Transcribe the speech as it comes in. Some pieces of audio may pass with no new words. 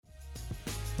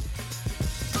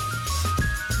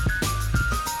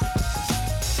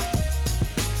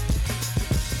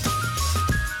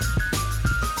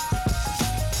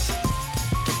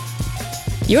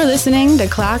You're listening to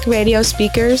Clock Radio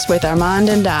Speakers with Armand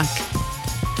and Doc.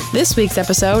 This week's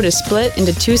episode is split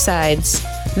into two sides.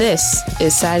 This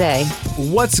is Side A.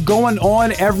 What's going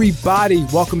on, everybody?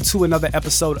 Welcome to another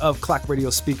episode of Clock Radio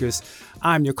Speakers.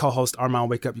 I'm your co-host,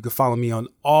 Armand Wake Up. You can follow me on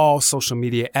all social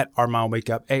media at Armand Wake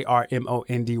Up,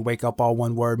 ARMOND, Wake Up, all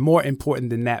one word. More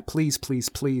important than that, please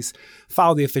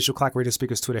follow the official Clock Radio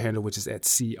Speakers Twitter handle, which is at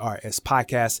CRS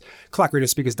Podcast.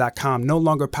 ClockRadioSpeakers.com, no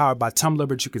longer powered by Tumblr,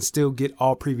 but you can still get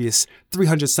all previous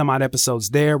 300 some odd episodes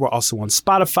there. We're also on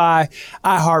Spotify,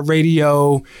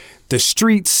 iHeartRadio, the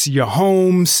streets, your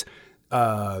homes,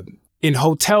 in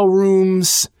hotel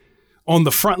rooms, on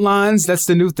the front lines. That's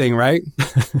the new thing, right?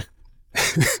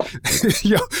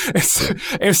 Yo,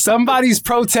 if somebody's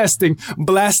protesting,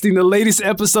 blasting the latest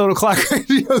episode of Clock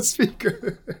Radio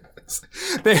Speakers,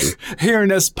 they're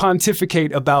hearing us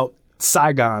pontificate about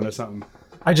Saigon or something.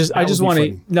 I just want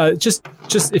to just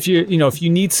if you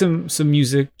need some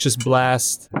music, just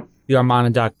blast the Armand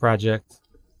and Doc Project,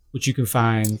 which you can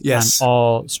find on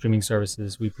all streaming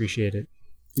services. We appreciate it.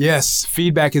 Yes,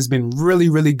 feedback has been really,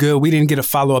 really good. We didn't get a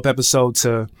follow-up episode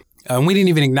and we didn't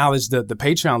even acknowledge the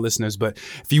Patreon listeners. But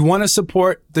if you want to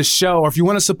support the show or if you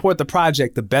want to support the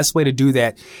project, the best way to do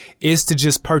that is to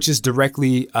just purchase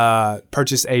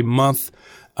a month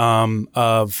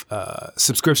of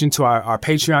subscription to our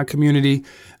Patreon community.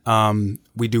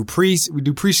 We do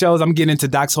pre-shows. I'm getting into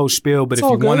Doc's whole spiel, but if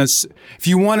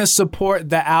you want to support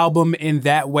the album in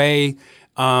that way,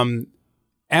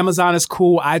 Amazon is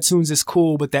cool, iTunes is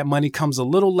cool, but that money comes a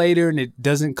little later and it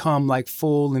doesn't come like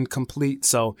full and complete.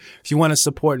 So if you want to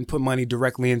support and put money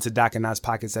directly into Doc and I's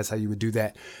pockets, that's how you would do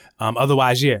that.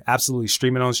 Otherwise, yeah, absolutely.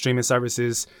 Stream it on streaming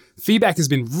services. Feedback has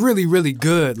been really, really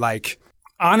good. Like,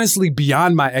 honestly,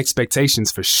 beyond my expectations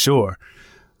for sure.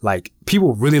 Like,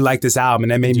 people really like this album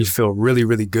and that made me feel really,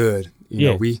 really good. You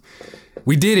know, we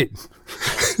did it.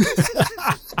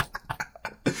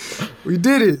 We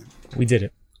did it. We did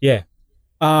it. Yeah.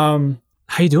 How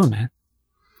you doing, man?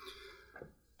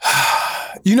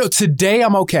 Today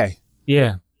I'm okay.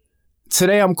 Yeah.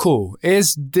 Today I'm cool.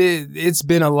 It's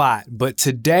been a lot, but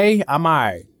today I'm all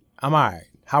right.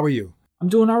 How are you? I'm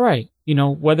doing all right.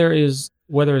 Weather is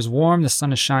warm, the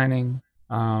sun is shining.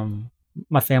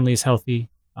 My family is healthy.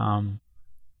 And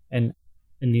in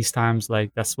these times,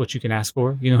 like, that's what you can ask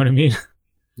for. You know what I mean?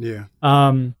 Yeah.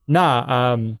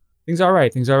 Things are all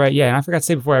right. Yeah. And I forgot to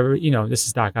say before, this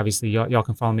is Doc. Obviously, y'all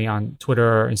can follow me on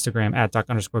Twitter or Instagram at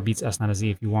Doc_beats S, not a Z,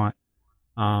 if you want.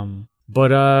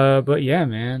 But yeah,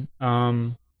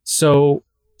 man. So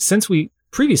since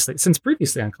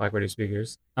previously on Clock Radio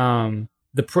Speakers,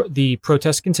 the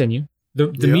protests continue.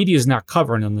 The media is not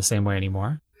covering them the same way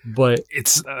anymore. But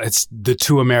it's the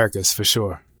two Americas for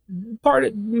sure.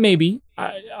 Maybe.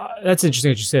 That's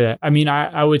interesting that you say that. I mean,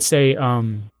 I would say,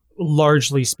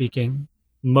 largely speaking,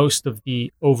 most of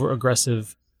the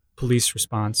over-aggressive police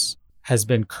response has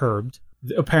been curbed.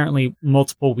 Apparently,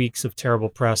 multiple weeks of terrible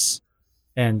press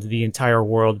and the entire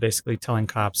world basically telling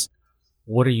cops,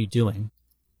 "What are you doing?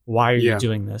 Why are you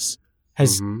doing this?"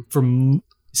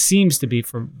 Seems to be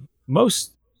for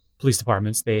most police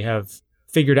departments, they have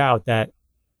figured out that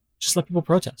just let people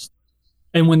protest.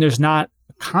 And when there's not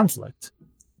a conflict,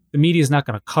 the media is not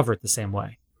going to cover it the same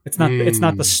way. It's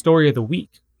not the story of the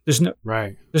week. There's no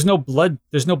blood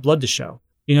to show.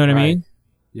 You know what I mean?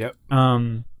 Yep.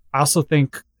 I also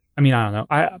think, I don't know.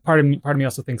 Part of me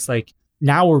also thinks, like,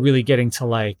 now we're really getting to,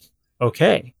 like,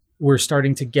 okay, we're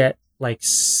starting to get like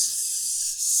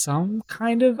some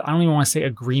kind of, I don't even want to say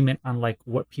agreement on like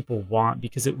what people want,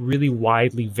 because it really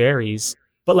widely varies.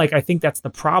 But like, I think that's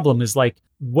the problem, is like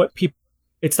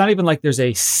it's not even like there's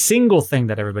a single thing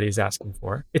that everybody's asking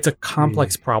for. It's a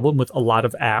complex problem with a lot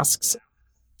of asks.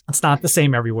 It's not the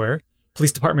same everywhere.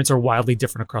 Police departments are wildly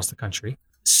different across the country.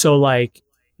 So like,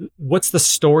 what's the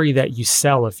story that you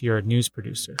sell if you're a news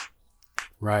producer?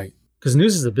 Right. Because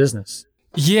news is a business.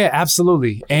 Yeah,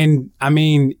 absolutely. And I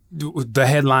mean, the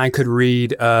headline could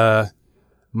read,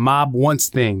 mob wants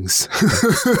things.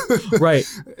 Right.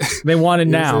 They want it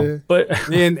now. But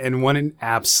and want it,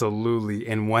 absolutely.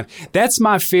 That's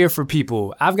my fear for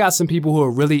people. I've got some people who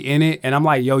are really in it, and I'm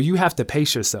like, yo, you have to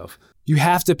pace yourself. You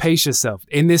have to pace yourself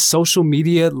in this social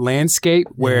media landscape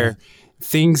where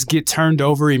things get turned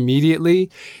over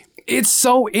immediately. It's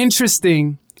so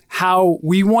interesting how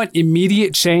we want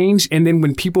immediate change, and then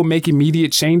when people make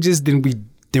immediate changes, then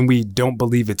we don't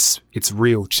believe it's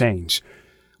real change.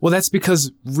 Well, that's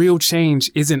because real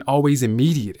change isn't always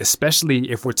immediate, especially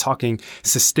if we're talking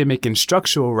systemic and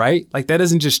structural, right? Like that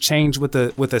doesn't just change with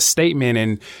a statement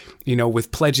and,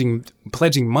 with pledging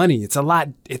money. It's a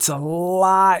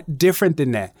lot different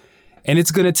than that. And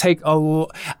it's going to take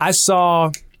I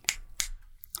saw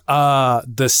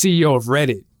the CEO of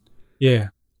Reddit. Yeah.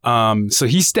 So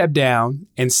he stepped down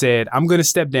and said, I'm going to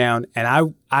step down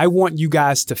and I want you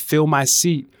guys to fill my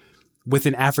seat with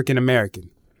an African American.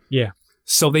 Yeah.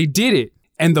 So they did it.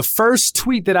 And the first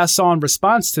tweet that I saw in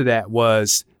response to that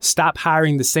was, stop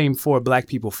hiring the same 4 black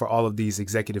people for all of these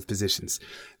executive positions.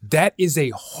 That is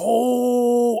a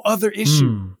whole other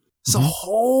issue. It's a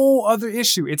whole other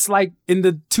issue. It's like in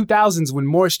the 2000s when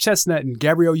Morris Chestnut and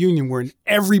Gabrielle Union were in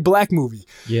every black movie.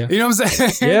 Yeah. You know what I'm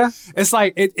saying? Yeah. It's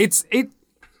like,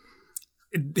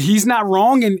 he's not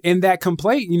wrong in that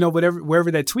complaint, you know,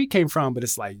 wherever that tweet came from. But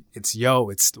it's like,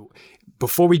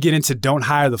 before we get into don't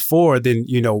hire the 4, then,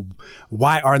 you know,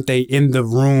 why aren't they in the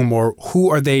room, or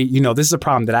who are they? You know, this is a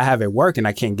problem that I have at work and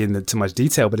I can't get into too much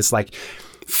detail, but it's like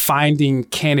finding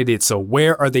candidates, or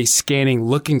where are they scanning,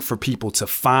 looking for people to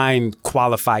find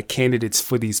qualified candidates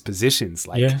for these positions.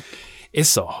 Like,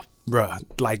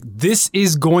 this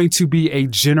is going to be a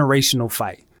generational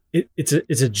fight. It's a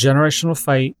generational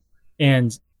fight.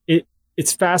 And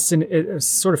it's fascinating. It's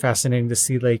sort of fascinating to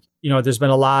see, like, you know, there's been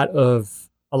a lot of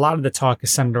the talk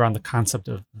is centered around the concept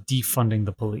of defunding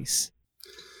the police.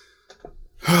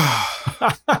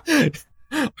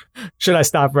 Should I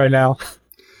stop right now?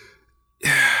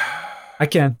 I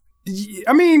can.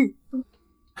 I mean,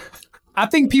 I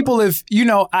think people have, you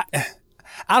know, I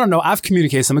don't know. I've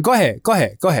communicated something. Go ahead.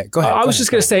 I was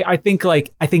just going to say, I think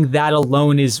that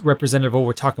alone is representative of what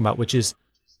we're talking about, which is,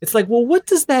 it's like, well, what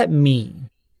does that mean?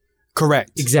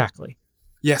 Correct. Exactly.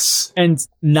 Yes. And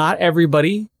not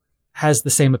everybody has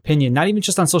the same opinion, not even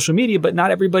just on social media, but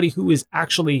not everybody who is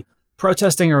actually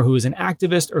protesting or who is an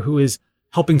activist or who is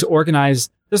helping to organize.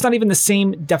 There's not even the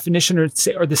same definition or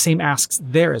the same asks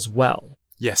there as well.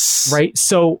 Yes. Right.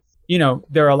 So, you know,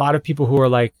 there are a lot of people who are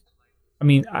like, I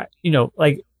mean,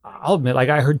 I'll admit, like,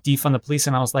 I heard defund the police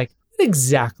and I was like, what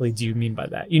exactly do you mean by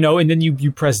that? You know, and then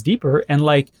you press deeper and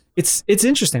like, it's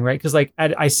interesting, right? Because like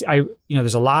I you know,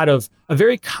 there's a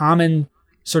very common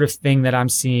sort of thing that I'm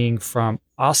seeing from,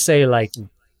 I'll say, like,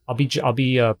 I'll be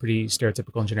pretty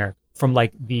stereotypical and generic, from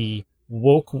like the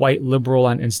woke white liberal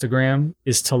on Instagram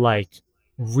is to like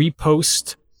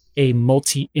repost a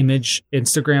multi-image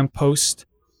Instagram post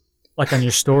like on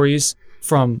your stories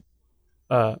from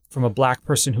a black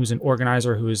person who's an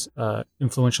organizer, who is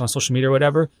influential on social media or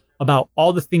whatever, about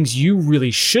all the things you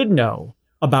really should know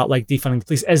about like defunding the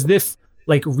police, as if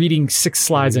like reading 6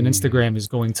 slides on Instagram is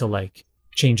going to like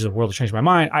change the world or change my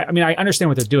mind. I mean, I understand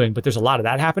what they're doing, but there's a lot of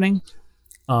that happening.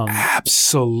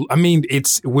 Absolutely. I mean,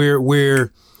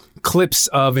 we're clips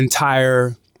of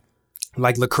entire,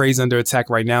 like Lecrae's under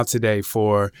attack right now today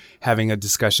for having a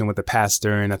discussion with the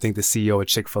pastor and I think the CEO of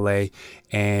Chick-fil-A,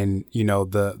 and you know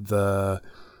the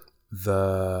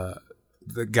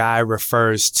guy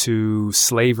refers to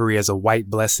slavery as a white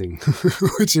blessing,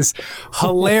 which is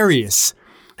hilarious.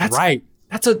 That's right.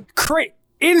 That's a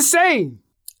insane.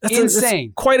 That's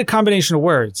quite a combination of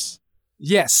words.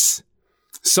 Yes.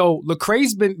 So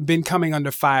Lecrae's been coming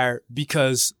under fire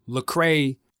because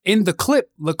Lecrae, in the clip,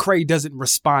 Lecrae doesn't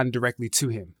respond directly to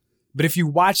him. But if you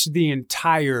watch the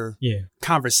entire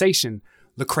conversation,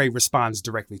 Lecrae responds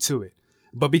directly to it.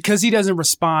 But because he doesn't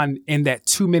respond in that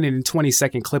 2-minute and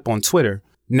 20-second clip on Twitter,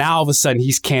 now all of a sudden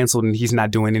he's canceled and he's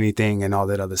not doing anything and all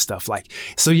that other stuff. Like,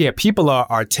 so yeah, people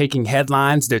are taking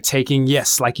headlines. They're taking,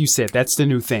 yes, like you said, that's the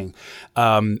new thing.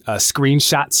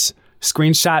 Screenshot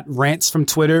rants from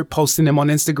Twitter, posting them on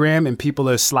Instagram, and people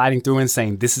are sliding through and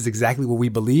saying, this is exactly what we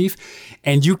believe.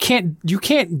 And you can't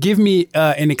give me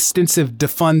an extensive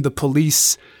defund the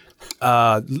police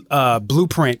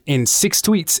blueprint in 6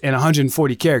 tweets and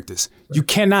 140 characters. You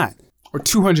cannot. Or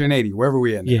 280, wherever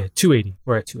we're at now. Yeah, 280.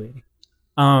 We're at 280.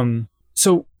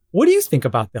 So what do you think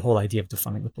about the whole idea of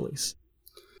defunding the police?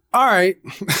 All right.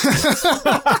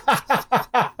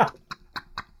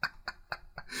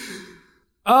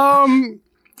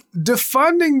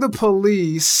 Defunding the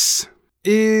police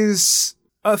is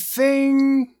a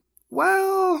thing.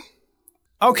 Well,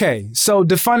 okay. So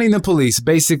defunding the police,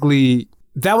 basically,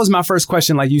 that was my first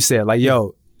question. Like you said, like,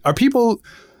 yo, are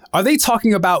they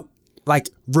talking about like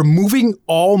removing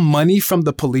all money from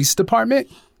the police department?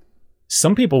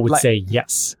 Some people would say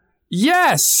yes.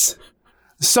 Yes.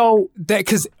 So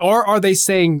or are they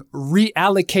saying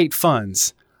reallocate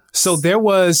funds? So there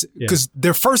was, because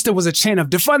there was a chant of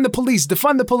defund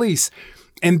the police.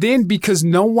 And then because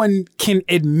no one can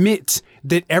admit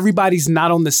that everybody's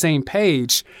not on the same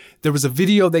page, there was a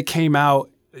video that came out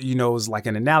you know, it was like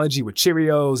an analogy with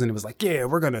Cheerios, and it was like, yeah,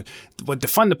 what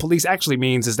defund the police actually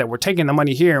means is that we're taking the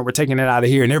money here and we're taking it out of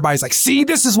here. And everybody's like, see,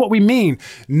 this is what we mean.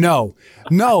 No,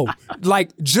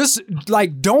 like, just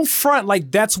like, don't front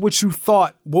like that's what you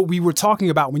thought what we were talking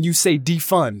about when you say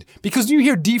defund. Because when you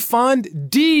hear defund,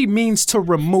 D means to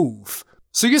remove.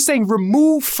 So you're saying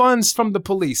remove funds from the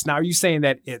police. Now, are you saying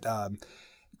that it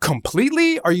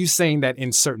completely? Are you saying that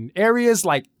in certain areas?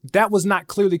 Like, that was not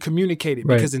clearly communicated,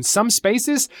 Right. because in some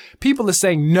spaces, people are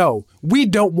saying, no, we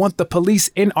don't want the police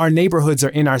in our neighborhoods or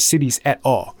in our cities at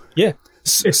all. Yeah.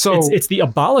 So It's the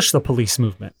abolish the police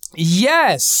movement.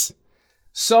 yes.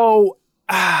 So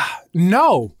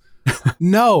no.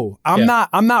 No, I'm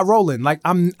not rolling. Like,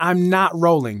 I'm not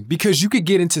rolling, because you could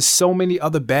get into so many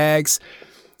other bags.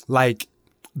 Like,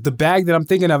 the bag that I'm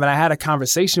thinking of, and I had a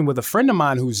conversation with a friend of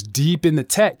mine who's deep in the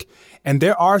tech, and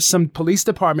there are some police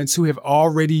departments who have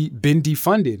already been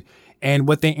defunded. And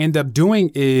what they end up doing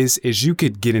is you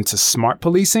could get into smart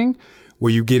policing,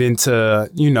 where you get into,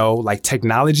 you know, like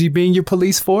technology being your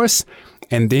police force.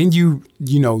 And then you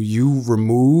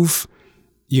remove,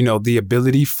 you know, the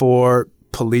ability for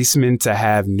policemen to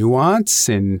have nuance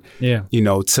and, you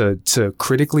know, to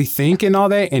critically think and all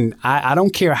that. And I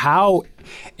don't care how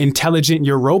intelligent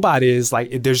your robot is.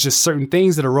 Like, there's just certain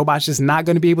things that a robot's just not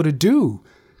going to be able to do.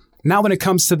 Now, when it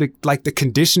comes to the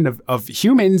condition of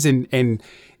humans and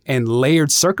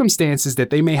layered circumstances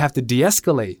that they may have to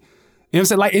de-escalate. You know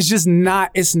what I'm saying?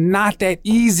 Like, it's not that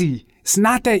easy. It's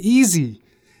not that easy.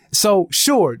 So,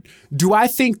 sure, do I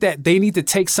think that they need to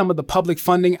take some of the public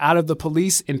funding out of the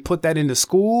police and put that into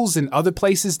schools and other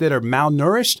places that are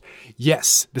malnourished?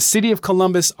 Yes. The city of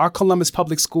Columbus, our Columbus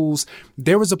public schools,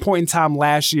 there was a point in time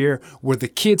last year where the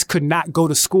kids could not go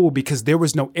to school because there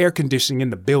was no air conditioning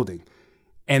in the building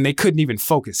and they couldn't even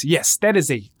focus. Yes, that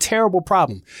is a terrible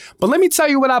problem. But let me tell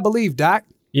you what I believe, Doc.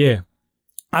 Yeah.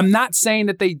 I'm not saying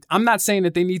that they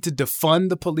need to defund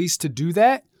the police to do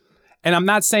that. And I'm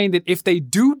not saying that if they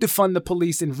do defund the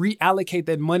police and reallocate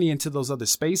that money into those other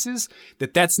spaces,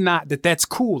 that's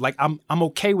cool. Like, I'm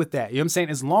okay with that. You know what I'm saying?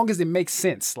 As long as it makes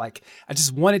sense. Like, I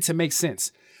just want it to make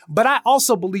sense. But I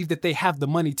also believe that they have the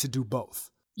money to do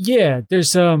both. Yeah,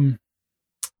 there's a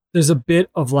bit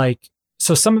of like,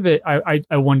 so some of it I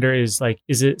wonder is like,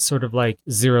 is it sort of like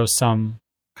zero sum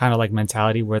kind of like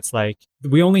mentality where it's like,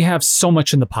 we only have so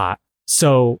much in the pot.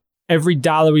 So every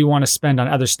dollar we want to spend on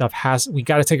other stuff we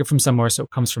got to take it from somewhere. So it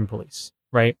comes from police,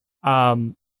 right?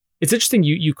 It's interesting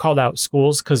you called out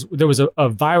schools, because there was a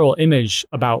viral image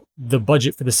about the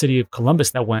budget for the city of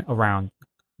Columbus that went around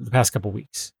the past couple of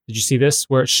weeks. Did you see this?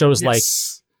 Where it shows like,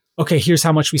 okay, here's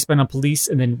how much we spend on police,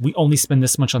 and then we only spend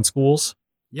this much on schools.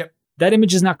 Yep. That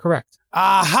image is not correct.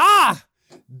 Aha!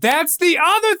 That's the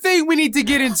other thing we need to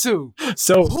get into.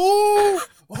 So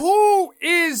who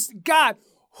is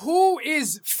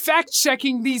fact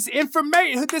checking this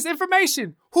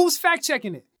information? Who's fact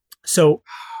checking it? So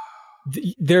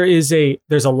there's a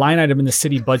line item in the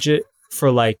city budget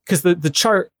for like, because the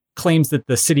chart claims that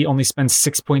the city only spends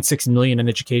 $6.6 million in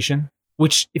education,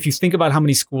 which if you think about how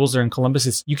many schools are in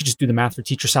Columbus, you could just do the math for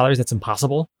teacher salaries. That's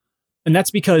impossible. And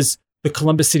that's because the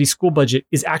Columbus City school budget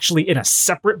is actually in a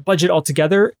separate budget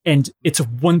altogether, and it's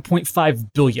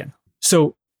 $1.5 billion.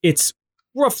 So it's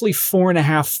roughly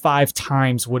 4.5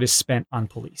 times what is spent on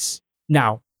police.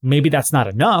 Now, maybe that's not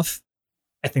enough.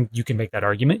 I think you can make that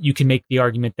argument. You can make the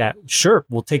argument that, sure,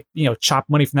 we'll take, chop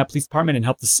money from that police department and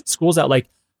help the schools out. Like,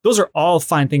 those are all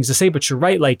fine things to say, but you're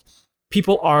right. Like,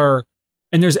 people are,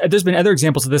 and there's been other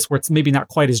examples of this where it's maybe not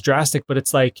quite as drastic, but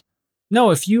it's like, no,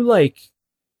 if you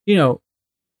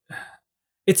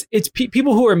it's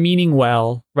people who are meaning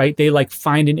well, right? They like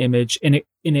find an image and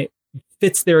it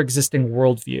fits their existing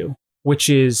worldview, which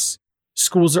is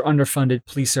schools are underfunded,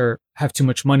 police have too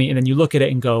much money. And then you look at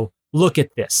it and go, look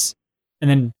at this. And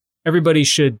then everybody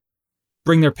should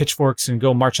bring their pitchforks and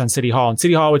go march on City Hall. And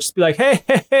City Hall would just be like,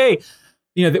 hey,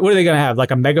 what are they going to have?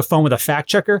 Like a megaphone with a fact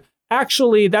checker?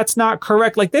 Actually, that's not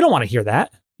correct. Like, they don't want to hear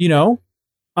that,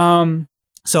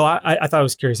 So I thought it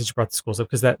was curious that you brought the schools up,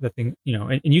 because that thing,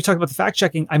 and you talked about the fact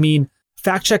checking. I mean,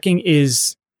 fact checking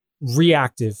is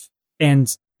reactive,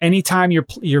 and anytime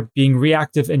you're being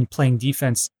reactive and playing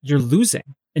defense, you're losing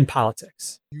in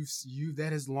politics.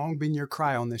 That has long been your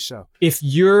cry on this show. If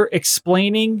you're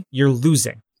explaining, you're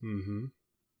losing. Mm-hmm.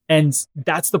 And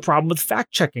that's the problem with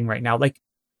fact checking right now. Like,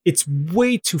 it's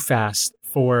way too fast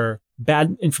for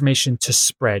bad information to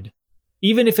spread,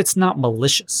 even if it's not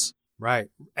malicious. Right.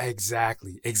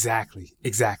 Exactly.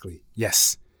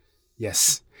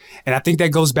 Yes. And I think that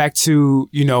goes back to,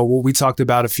 what we talked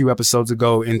about a few episodes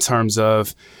ago in terms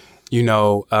of,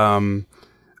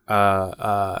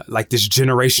 like this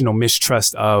generational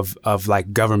mistrust of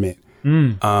like government.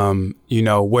 You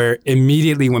know, where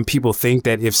immediately when people think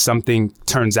that if something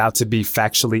turns out to be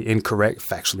factually incorrect,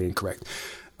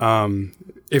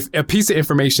 if a piece of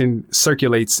information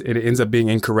circulates and it ends up being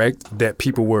incorrect, that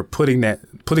people were putting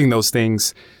those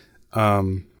things,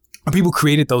 people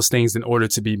created those things in order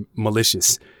to be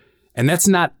malicious. And that's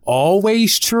not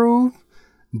always true,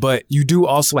 but you do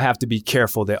also have to be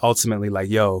careful that ultimately, like,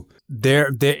 yo,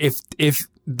 if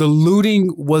the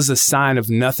looting was a sign of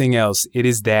nothing else, it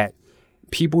is that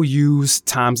people use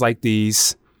times like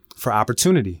these for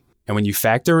opportunity. And when you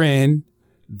factor in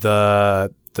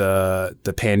the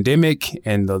pandemic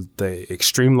and the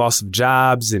extreme loss of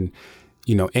jobs and,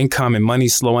 you know, income and money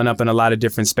slowing up in a lot of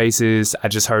different spaces. I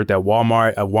just heard that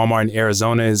Walmart in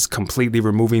Arizona is completely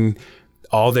removing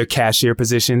all their cashier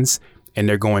positions and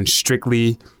they're going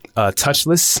strictly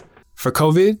touchless for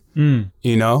COVID,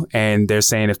 you know, and they're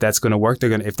saying if that's going to work,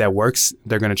 if that works,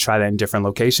 they're going to try that in different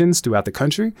locations throughout the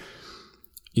country,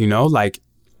 you know, like,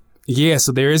 yeah.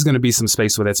 So there is going to be some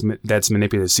space where that's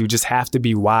manipulative. So you just have to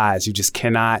be wise. You just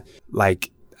cannot,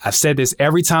 like, I've said this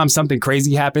every time something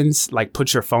crazy happens, like,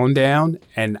 put your phone down.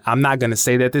 And I'm not going to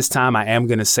say that this time. I am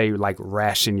going to say, like,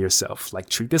 ration yourself, like,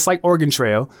 treat this like Oregon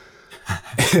Trail.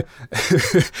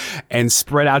 And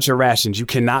spread out your rations. You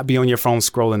cannot be on your phone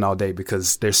scrolling all day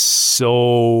because there's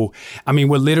we're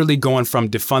literally going from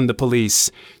defund the police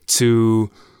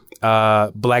to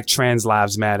Black trans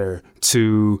lives matter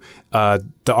to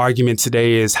the argument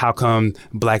today is how come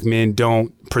Black men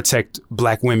don't protect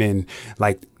Black women.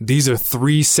 Like, these are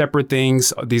three separate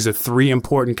things. These are three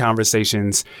important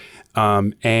conversations.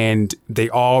 And they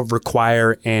all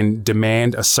require and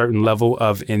demand a certain level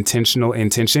of intentional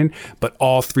intention. But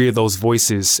all three of those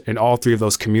voices and all three of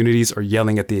those communities are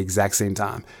yelling at the exact same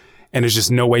time. And there's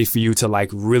just no way for you to, like,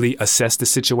 really assess the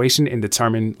situation and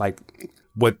determine, like,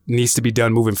 what needs to be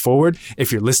done moving forward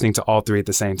if you're listening to all three at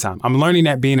the same time. I'm learning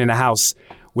that being in a house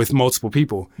with multiple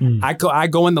people. I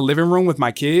go in the living room with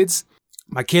my kids.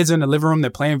 My kids are in the living room. They're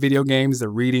playing video games. They're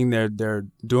reading. They're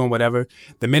doing whatever.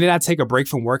 The minute I take a break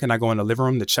from work and I go in the living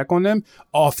room to check on them,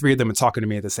 all three of them are talking to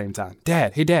me at the same time.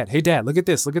 Dad, hey, Dad, look at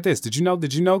this. Did you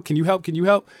know? Can you help?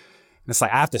 And it's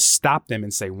like I have to stop them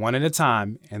and say one at a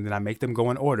time, and then I make them go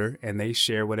in order, and they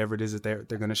share whatever it is that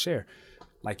they're going to share.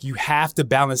 Like, you have to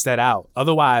balance that out.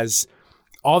 Otherwise,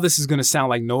 all this is going to sound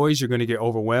like noise. You're going to get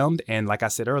overwhelmed. And like I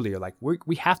said earlier, like,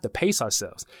 we have to pace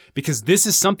ourselves because this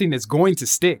is something that's going to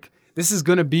stick. This is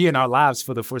going to be in our lives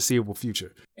for the foreseeable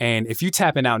future. And if you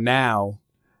tapping out now,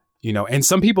 you know, and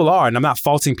some people are, and I'm not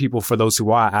faulting people for those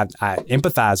who are, I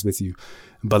empathize with you,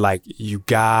 but, like, you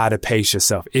gotta pace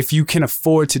yourself. If you can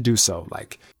afford to do so,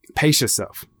 like, pace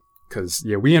yourself. Cause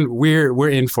yeah, we're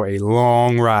in for a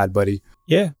long ride, buddy.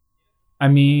 Yeah. I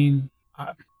mean,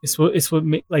 that's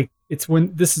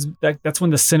when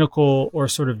the cynical or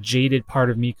sort of jaded part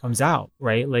of me comes out,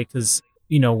 right? Like, cause,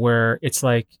 you know, where it's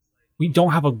like, we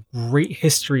don't have a great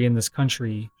history in this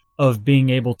country of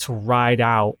being able to ride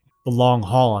out the long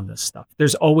haul on this stuff.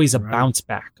 There's always a bounce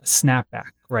back, a snapback,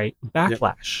 right?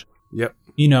 Backlash. Yep.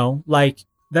 You know, like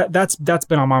that's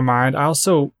been on my mind. I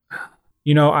also,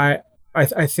 you know, I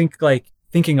think, like,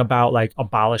 thinking about, like,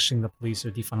 abolishing the police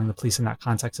or defunding the police in that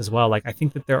context as well. Like, I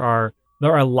think that there are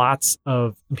lots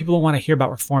of, and people don't want to hear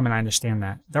about reform, and I understand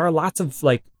that. There are lots of,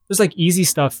 like, there's, like, easy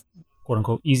stuff, quote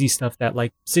unquote easy stuff, that,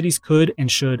 like, cities could and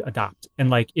should adopt. And,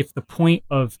 like, if the point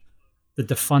of the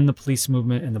defund the police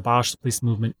movement and the abolish the police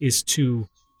movement is to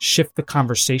shift the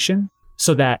conversation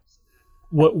so that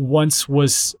what once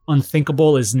was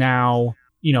unthinkable is now,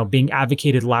 you know, being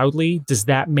advocated loudly, does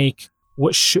that make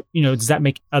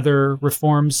other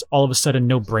reforms all of a sudden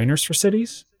no-brainers for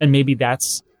cities? And maybe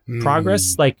that's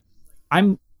progress. Like,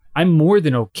 I'm more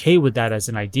than okay with that as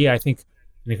an idea. I think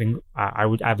I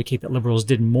would advocate that liberals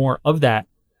did more of that,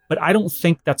 but I don't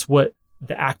think that's what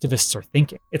the activists are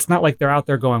thinking. It's not like they're out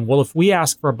there going, well, if we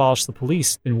ask for abolish the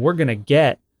police, then we're going to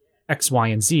get X, Y,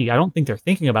 and Z. I don't think they're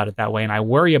thinking about it that way. And I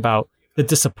worry about the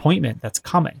disappointment that's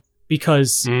coming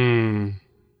because,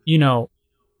 you know,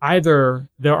 either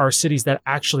there are cities that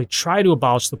actually try to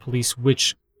abolish the police,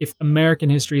 which, if American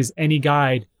history is any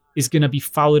guide, is going to be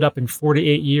followed up in 4 to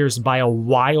 8 years by a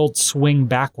wild swing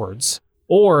backwards,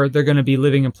 or they're going to be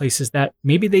living in places that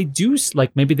maybe they do,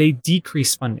 like, maybe they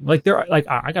decrease funding. Like, there are, like,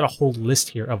 I got a whole list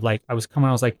here of, like, I was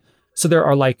like, so there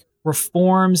are, like,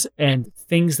 reforms and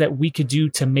things that we could do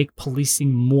to make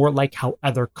policing more like how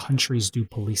other countries do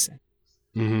policing.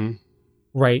 Mm-hmm.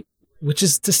 Right. Which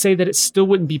is to say that it still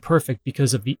wouldn't be perfect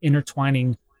because of the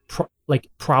intertwining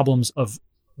problems of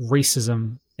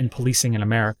racism and policing in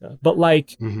America. But,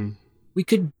 like, we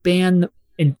could ban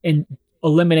and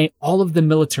eliminate all of the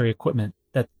military equipment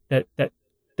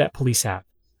that police have.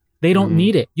 They don't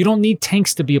need it. You don't need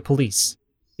tanks to be a police.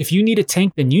 If you need a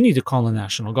tank, then you need to call the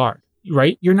National Guard,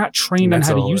 right? You're not trained on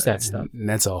how to use that stuff.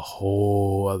 That's a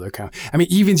whole other kind. I mean,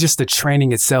 even just the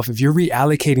training itself, if you're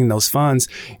reallocating those funds,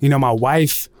 my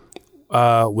wife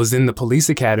was in the police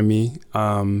academy.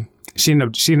 She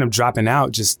ended up dropping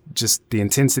out, just the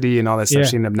intensity and all that stuff. Yeah.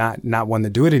 She ended up not wanting to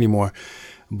do it anymore.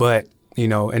 But,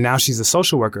 and now she's a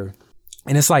social worker.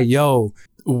 And it's like, yo,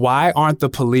 why aren't the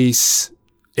police,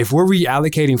 if we're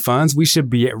reallocating funds, we should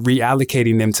be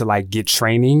reallocating them to like get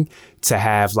training, to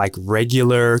have like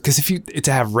regular,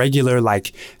 to have regular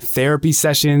like therapy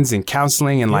sessions and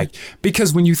counseling and like,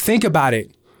 because when you think about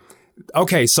it,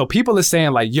 okay, so people are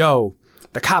saying like, yo,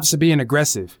 the cops are being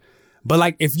aggressive. But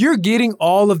like, if you're getting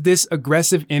all of this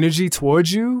aggressive energy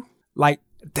towards you, like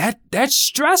that's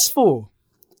stressful.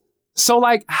 So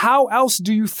like, how else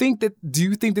do you think that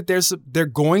they're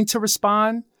going to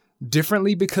respond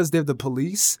differently because they're the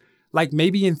police? Like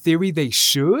maybe in theory they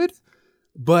should,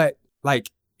 but like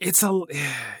it's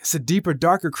a deeper,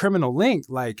 darker criminal link.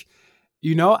 Like,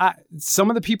 some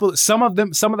of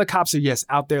the cops are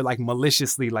out there like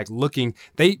maliciously like looking.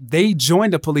 They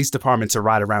joined the police department to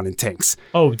ride around in tanks.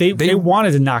 Oh, they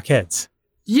wanted to knock heads.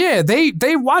 Yeah,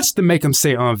 they watched the Make 'Em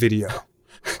Say on video.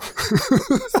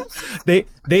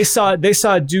 They saw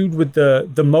a dude with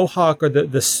the mohawk or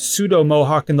the pseudo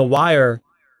mohawk in The Wire,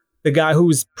 the guy who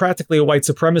was practically a white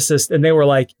supremacist, and they were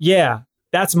like, "Yeah,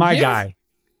 that's my guy."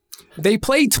 They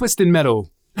played Twisted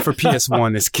Metal for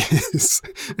PS1 as kids.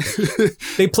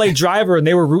 They played Driver and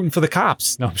they were rooting for the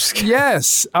cops. No, I'm just kidding.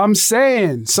 Yes, I'm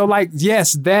saying. So like,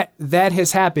 yes, that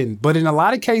has happened, but in a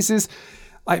lot of cases,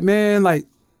 like man, like.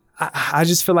 I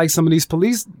just feel like some of these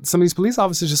police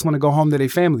officers just want to go home to their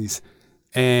families,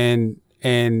 and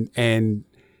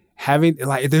having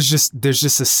like there's just a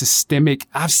systemic.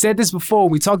 I've said this before.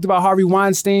 We talked about Harvey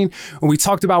Weinstein, when we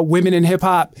talked about women in hip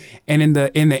hop and in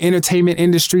the entertainment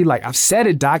industry. Like I've said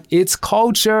it, Doc. It's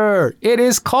culture. It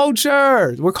is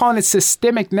culture. We're calling it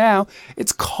systemic now.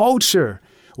 It's culture.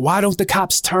 Why don't the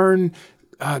cops turn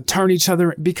each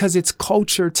other? Because it's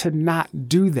culture to not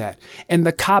do that. And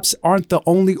the cops aren't the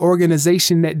only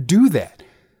organization that do that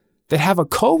have a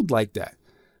code like that.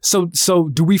 So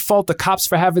do we fault the cops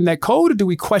for having that code, or do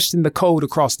we question the code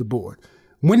across the board?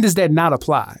 When does that not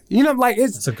apply?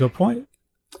 That's a good point.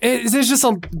 There's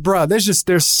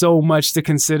so much to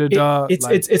consider, dog.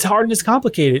 It's hard and it's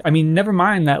complicated. I mean, never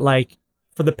mind that, like,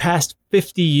 for the past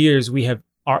 50 years,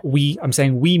 I'm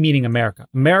saying we meaning America.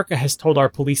 America has told our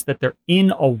police that they're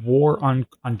in a war on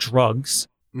drugs.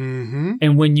 Mm-hmm.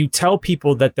 And when you tell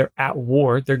people that they're at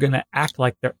war, they're going to act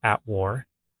like they're at war.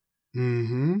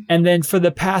 Mm-hmm. And then for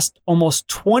the past almost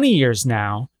 20 years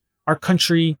now, our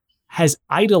country has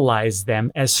idolized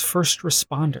them as first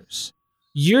responders.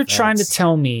 You're trying to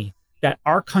tell me that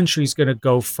our country is going to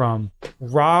go from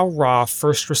rah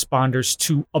first responders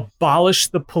to abolish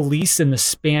the police in the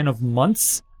span of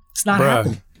months? It's not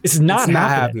happening. It's not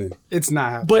happening. It's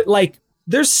not happening. But like,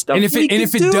 there's stuff. And if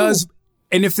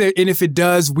it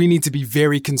does, we need to be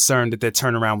very concerned that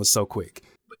turnaround was so quick.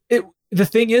 The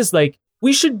thing is, like,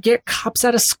 we should get cops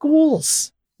out of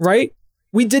schools, right?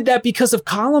 We did that because of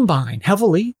Columbine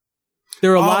heavily.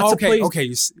 There are lots of places.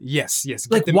 Okay, yes. Get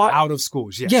like, them out of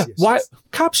schools. Yes. Why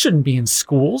cops shouldn't be in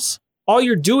schools? All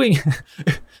you're doing.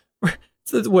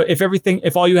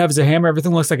 If all you have is a hammer,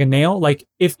 everything looks like a nail. Like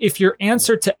if your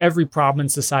answer to every problem in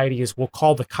society is we'll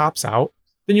call the cops out,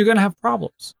 then you're going to have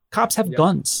problems. Cops have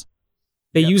guns.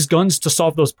 They use guns to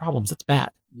solve those problems. That's bad.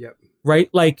 Yep.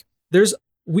 Right? Like there's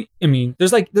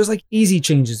easy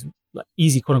changes,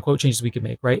 easy quote unquote changes we could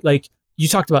make, right? Like you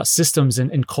talked about systems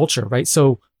and culture, right?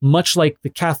 So much like the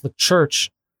Catholic Church,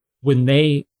 when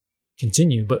they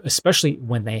continue, but especially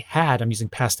when they had, I'm using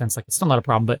past tense, like it's still not a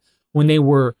problem, but when they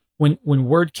were, when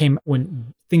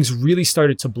things really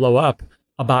started to blow up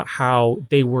about how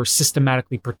they were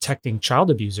systematically protecting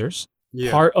child abusers,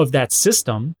 part of that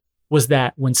system was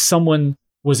that when someone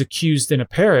was accused in a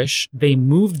parish, they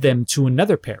moved them to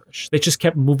another parish. They just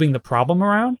kept moving the problem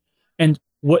around. And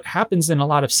what happens in a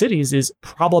lot of cities is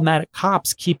problematic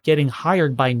cops keep getting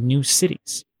hired by new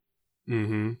cities.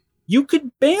 Mm-hmm. You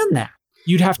could ban that.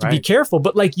 You'd have to be careful,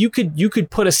 but like you could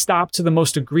put a stop to the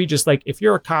most egregious. Like if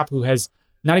you're a cop who has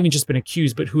not even just been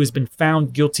accused, but who has been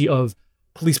found guilty of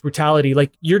police brutality,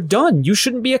 like you're done. You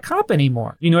shouldn't be a cop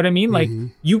anymore. You know what I mean? Like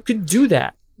you could do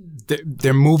that.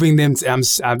 They're moving them.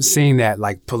 I'm seeing that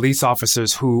like police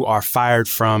officers who are fired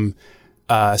from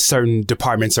certain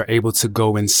departments are able to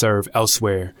go and serve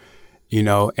elsewhere,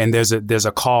 and there's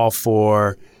a call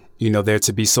for, there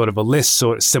to be sort of a list,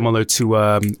 sort of similar to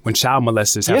when child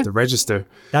molesters have to register.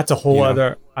 That's a whole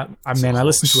other. I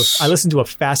listened to a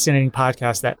fascinating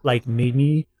podcast that like made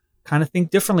me kind of think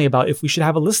differently about if we should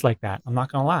have a list like that. I'm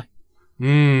not gonna lie.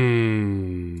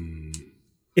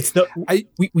 It's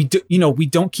we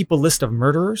don't keep a list of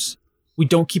murderers. We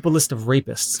don't keep a list of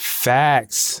rapists.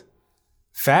 Facts.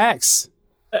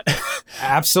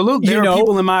 Absolutely. There are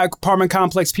people in my apartment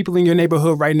complex, people in your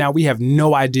neighborhood right now. We have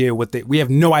no idea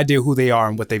who they are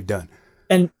and what they've done.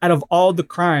 And out of all the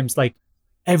crimes, like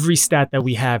every stat that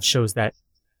we have shows that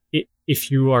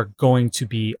if you are going to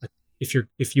be,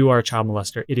 if you are a child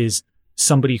molester, it is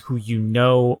somebody who you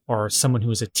know, or someone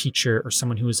who is a teacher, or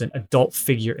someone who is an adult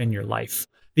figure in your life.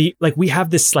 We have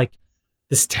this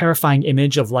terrifying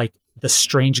image of like the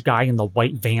strange guy in the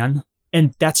white van,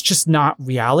 and that's just not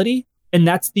reality. And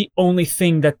that's the only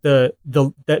thing that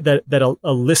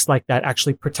a list like that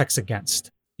actually protects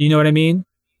against. You know what I mean?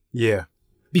 Yeah.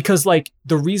 Because like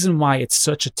the reason why it's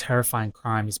such a terrifying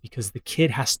crime is because the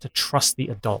kid has to trust the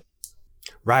adult.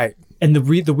 Right. And the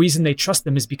reason they trust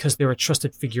them is because they're a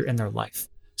trusted figure in their life.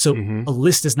 So a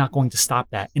list is not going to stop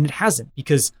that. And it hasn't,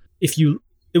 because it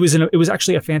was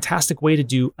actually a fantastic way to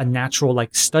do a natural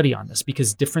like study on this,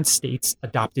 because different states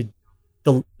adopted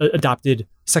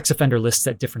sex offender lists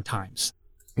at different times.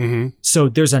 So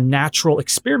there's a natural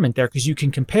experiment there, because you can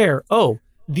compare,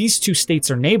 these two states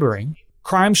are neighboring.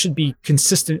 Crime should be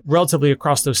consistent relatively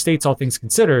across those states, all things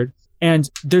considered. And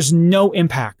there's no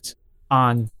impact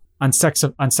on sex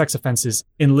offenses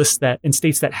in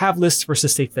states that have lists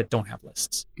versus states that don't have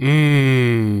lists.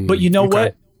 But you know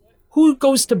what? Who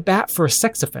goes to bat for a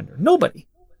sex offender? Nobody.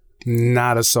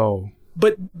 Not a soul.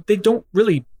 But they don't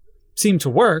really seem to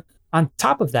work. On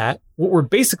top of that, what we're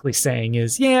basically saying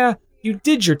is, yeah, you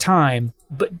did your time,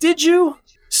 but did you?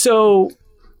 So...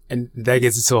 And that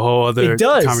gets into a whole other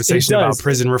conversation about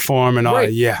prison reform and all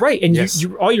that. Yeah. Right. And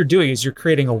all you're doing is you're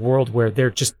creating a world where they're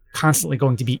just constantly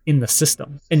going to be in the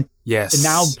system. And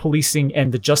now policing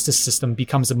and the justice system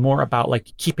becomes more about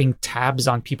like keeping tabs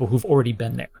on people who've already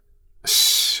been there.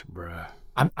 Bruh.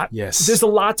 Yes. There's a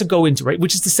lot to go into, right?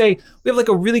 Which is to say, we have like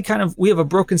we have a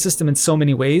broken system in so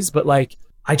many ways, but like,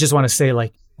 I just want to say,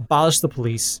 like, abolish the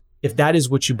police. If that is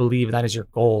what you believe, that is your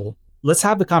goal, let's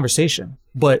have the conversation.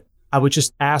 But I would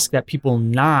just ask that people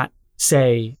not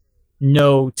say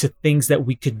no to things that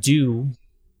we could do.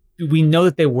 We know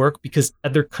that they work because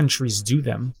other countries do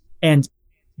them, and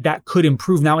that could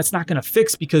improve. Now, it's not going to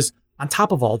fix, because on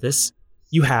top of all this,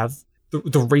 you have the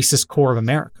racist core of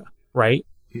America, right?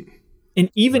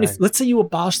 And even if, let's say you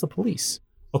abolish the police.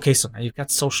 Okay, so now you've got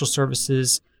social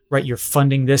services, right? You're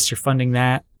funding this, you're funding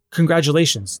that.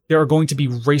 Congratulations. There are going to be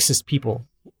racist people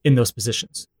in those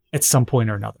positions at some point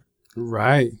or another.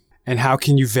 Right. And how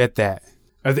can you vet that?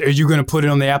 Are you going to put it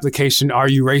on the application, are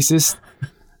you racist?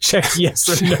 Check yes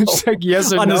or no. Check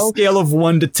yes or on no. On a scale of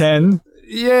 1 to 10.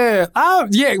 Yeah.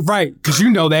 Yeah, right. Because you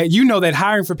know that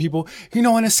hiring for people,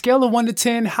 on a scale of 1 to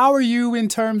 10, how are you in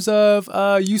terms of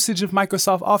usage of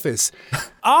Microsoft Office?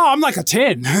 I'm like a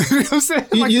 10. You know what I'm saying?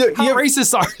 How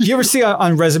racist are you? You ever see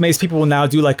on resumes, people will now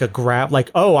do like a graph,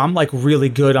 like, I'm like really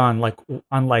good on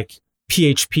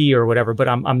PHP or whatever, but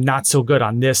I'm not so good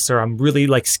on this, or I'm really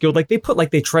like skilled. Like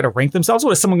they try to rank themselves.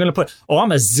 What is someone going to put?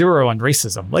 I'm a 0 on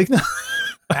racism. Like,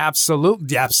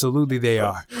 absolutely they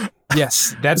are.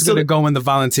 Yes, that's going to go in the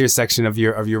volunteer section of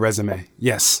your resume.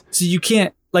 Yes. So you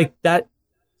can't like that.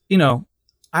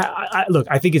 I look.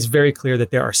 I think it's very clear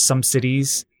that there are some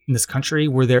cities in this country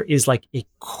where there is like a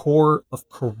core of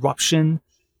corruption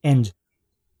and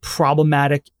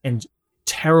problematic and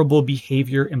terrible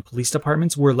behavior in police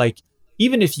departments, where like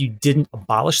even if you didn't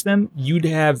abolish them,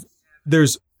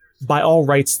 there's by all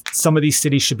rights, some of these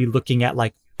cities should be looking at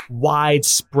like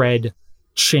widespread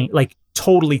change, like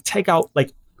totally take out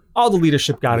like. All the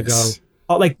leadership got to go.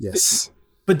 Yes.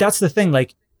 But that's the thing.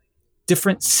 Like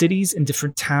different cities and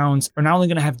different towns are not only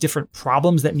going to have different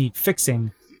problems that need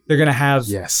fixing, they're going to have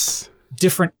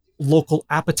different local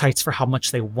appetites for how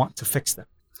much they want to fix them.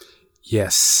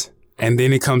 Yes. And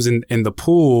then it comes in the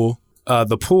pool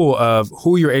of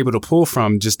who you're able to pull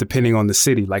from, just depending on the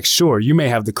city. Like, sure, you may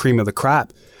have the cream of the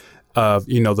crop of,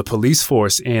 the police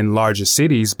force in larger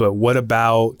cities, but what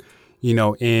about,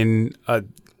 in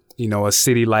a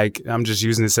city like, I'm just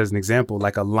using this as an example,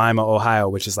 like a Lima, Ohio,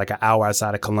 which is like an hour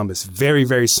outside of Columbus, very,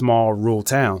 very small rural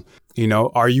town.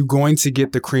 Are you going to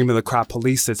get the cream of the crop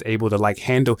police that's able to like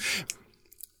handle,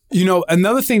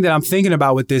 another thing that I'm thinking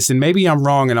about with this, and maybe I'm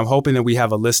wrong, and I'm hoping that we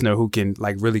have a listener who can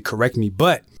like really correct me.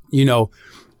 But,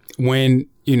 when,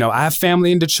 I have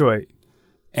family in Detroit,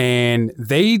 and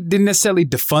they didn't necessarily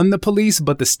defund the police,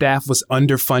 but the staff was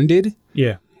underfunded.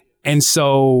 Yeah. And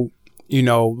so,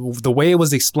 the way it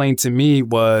was explained to me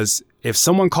was if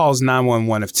someone calls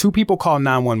 911, if two people call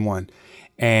 911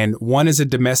 and one is a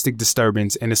domestic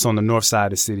disturbance and it's on the north side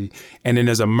of the city, and then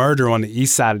there's a murder on the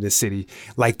east side of the city,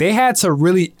 like they had to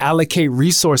really allocate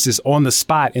resources on the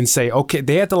spot and say, okay,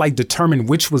 they had to like determine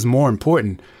which was more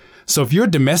important. So if you're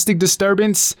a domestic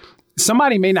disturbance,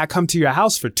 somebody may not come to your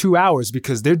house for 2 hours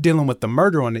because they're dealing with the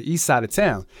murder on the east side of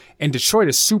town. And Detroit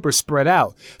is super spread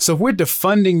out. So if we're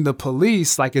defunding the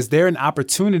police, like, is there an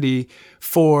opportunity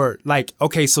for like,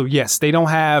 okay, so yes, they don't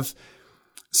have,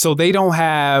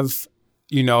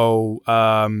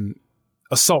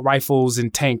 assault rifles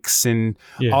and tanks and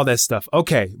all that stuff.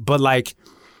 Okay. But like,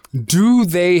 do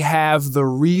they have the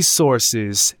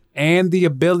resources and the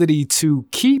ability to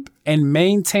keep and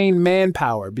maintain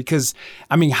manpower? Because,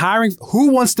 I mean, who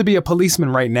wants to be a policeman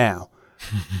right now?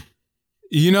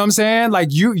 You know what I'm saying? Like,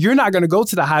 you're not going to go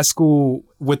to the high school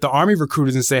with the Army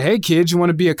recruiters and say, hey, kids, you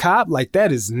want to be a cop? Like,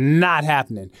 that is not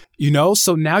happening.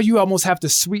 So now you almost have to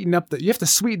sweeten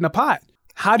the pot.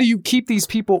 How do you keep these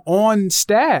people on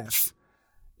staff?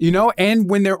 And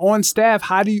when they're on staff,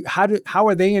 how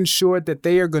are they ensured that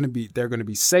they're going to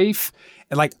be safe?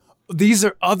 And like, these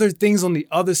are other things on the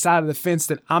other side of the fence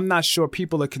that I'm not sure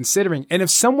people are considering. And if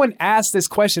someone asks this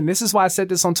question, this is why I said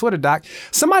this on Twitter, Doc,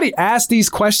 somebody asked these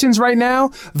questions right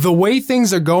now, the way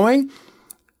things are going,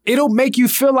 it'll make you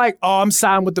feel like, oh, I'm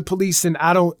siding with the police and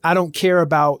I don't care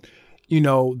about,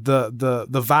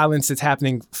 the violence that's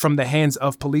happening from the hands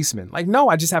of policemen. Like, no,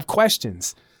 I just have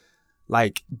questions.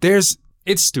 Like, it's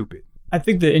stupid. I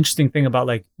think the interesting thing about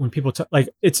like when people talk about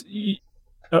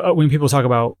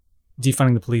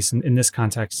defunding the police in this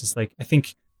context is like, I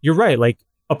think you're right. Like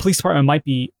a police department might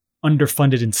be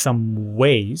underfunded in some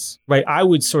ways, right? I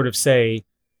would sort of say,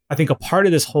 I think a part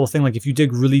of this whole thing, like if you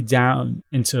dig really down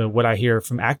into what I hear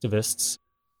from activists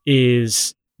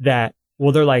is that,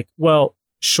 well, they're like, well,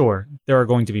 sure, there are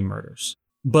going to be murders,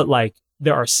 but like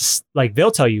there are like,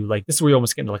 they'll tell you like, this is where you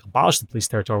almost get into like abolish the police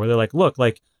territory where they're like, look,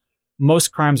 like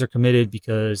most crimes are committed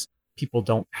because people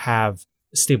don't have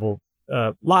stable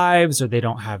lives or they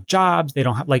don't have jobs. They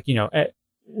don't have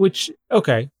which,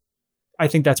 okay, I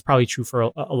think that's probably true for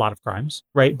a lot of crimes,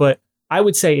 right? But I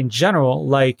would say in general,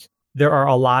 like there are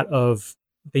a lot of,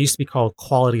 they used to be called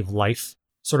quality of life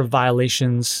sort of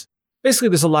violations. Basically,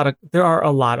 there are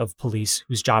a lot of police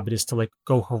whose job it is to like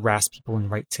go harass people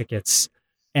and write tickets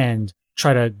and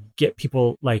try to get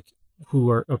people like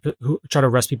who try to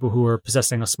arrest people who are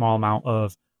possessing a small amount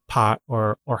of pot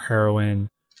or heroin.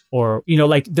 Or,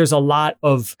 like there's a lot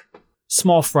of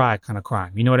small fry kind of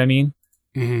crime. You know what I mean?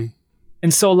 Mm-hmm.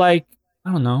 And so like,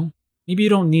 I don't know, maybe you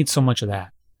don't need so much of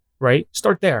that, right?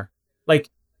 Start there. Like,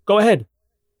 go ahead,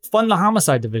 fund the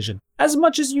homicide division as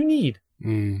much as you need.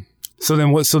 Mm. So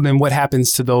then what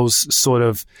happens to those sort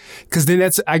of, because then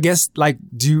that's, I guess, like,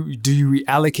 do you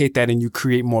reallocate that and you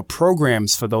create more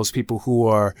programs for those people who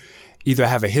are either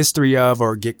have a history of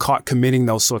or get caught committing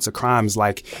those sorts of crimes?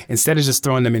 Like instead of just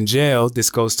throwing them in jail,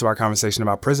 this goes to our conversation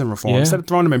about prison reform. Instead of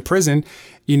throwing them in prison,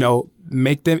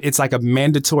 make them, it's like a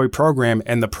mandatory program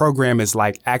and the program is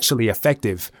like actually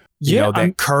effective.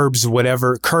 That curbs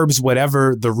whatever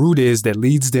the root is that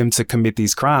leads them to commit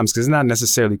these crimes. Because it's not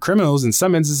necessarily criminals. In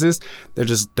some instances,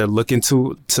 they're looking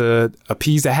to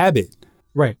appease a habit.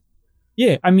 Right.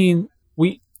 Yeah. I mean,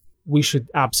 we should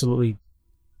absolutely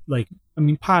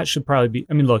pot should probably be,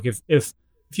 look, if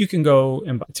you can go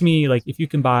and to me, like if you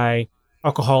can buy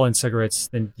alcohol and cigarettes,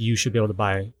 then you should be able to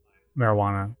buy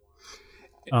marijuana.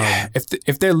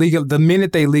 If they're legal, the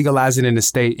minute they legalize it in the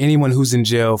state, anyone who's in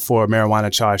jail for a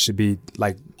marijuana charge should be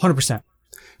like 100%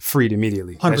 freed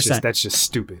immediately. 100%. That's just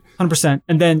stupid. 100%.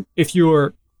 And then if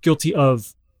you're guilty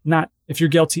of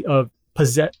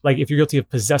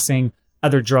possessing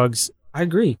other drugs, I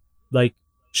agree. Like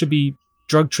should be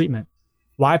drug treatment.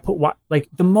 Why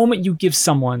the moment you give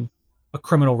someone a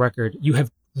criminal record, you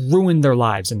have ruined their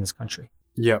lives in this country.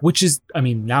 Yeah. Which is,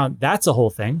 now that's a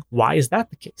whole thing. Why is that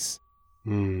the case?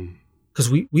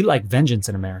 Because we like vengeance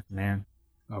in America, man.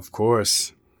 Of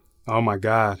course. Oh my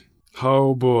God.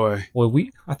 Oh boy. Well,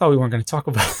 I thought we weren't going to talk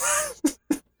about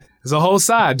There's a whole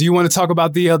side. Do you want to talk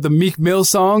about the Meek Mill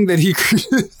song that he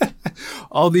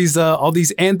all these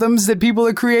anthems that people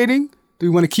are creating? Do we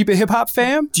want to keep it hip hop,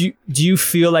 fam? Do you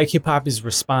feel like hip hop is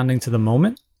responding to the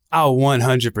moment? Oh,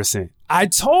 100%. I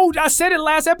said it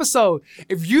last episode.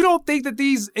 If you don't think that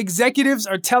these executives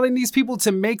are telling these people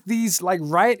to make these like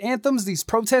riot anthems, these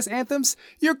protest anthems,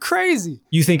 you're crazy.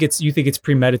 You think it's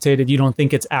premeditated? You don't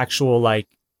think it's actual like,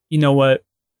 you know what?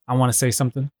 I want to say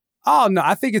something. Oh no,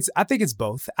 I think it's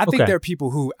both. I think Okay. there are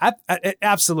people who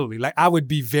absolutely, like, I would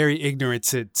be very ignorant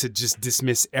to just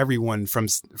dismiss everyone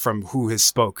from who has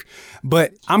spoke.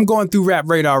 But I'm going through Rap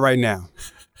Radar right now.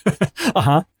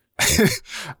 Uh-huh.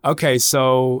 Okay,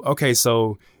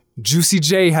 so Juicy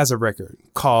J has a record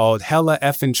called Hella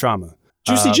Effin' Trauma.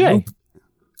 Juicy J.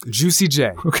 Juicy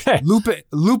J. Okay.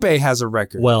 Lupe has a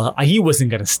record. Well, he wasn't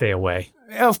going to stay away.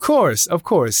 Of course.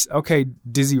 Okay,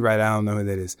 Dizzy Wright, I don't know who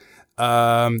that is.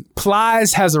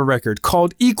 Plies has a record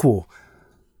called Equal.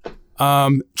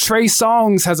 Trey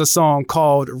Songz has a song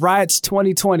called Riots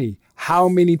 2020. How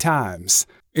many times?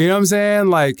 You know what I'm saying?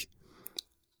 Like,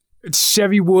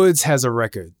 Chevy Woods has a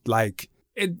record. Like,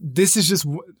 this is just...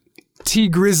 T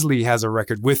Grizzly has a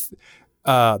record with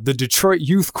the Detroit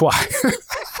Youth Choir.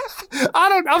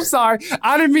 I'm sorry.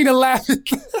 I didn't mean to laugh at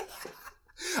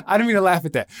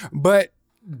that. But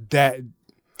that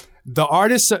the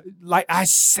artists, like, I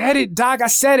said it, Doc. I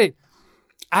said it.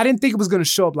 I didn't think it was going to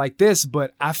show up like this,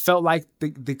 but I felt like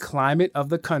the climate of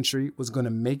the country was going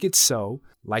to make it so.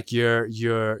 Like your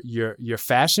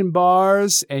fashion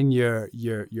bars and your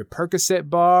Percocet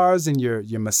bars and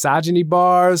your misogyny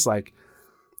bars, like,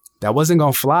 that wasn't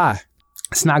going to fly.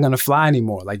 It's not going to fly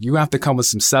anymore. Like, you have to come with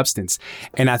some substance.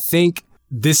 And I think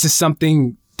this is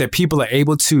something that people are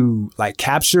able to, like,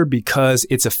 capture because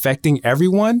it's affecting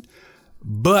everyone.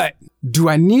 But do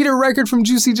I need a record from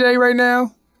Juicy J right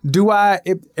now? Am I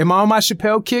on my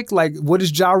Chappelle kick? Like, what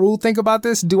does Ja Rule think about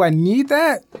this? Do I need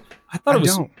that? I thought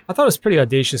it was pretty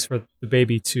audacious for the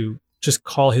baby to just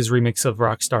call his remix of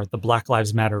Rockstar the Black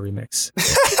Lives Matter remix.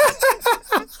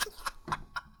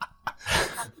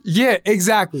 Yeah,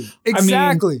 exactly. I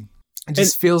mean, it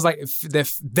just feels like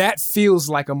that feels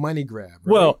like a money grab.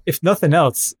 Right? Well, if nothing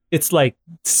else, it's like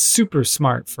super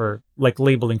smart for like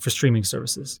labeling for streaming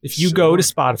services. If you go to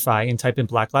Spotify and type in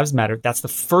Black Lives Matter, that's the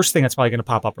first thing that's probably going to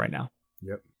pop up right now.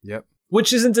 Yep.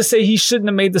 Which isn't to say he shouldn't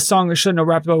have made the song or shouldn't have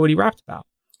rapped about what he rapped about.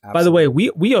 Absolutely. By the way,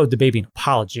 we owed the baby an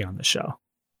apology on the show.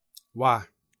 Why?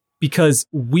 Because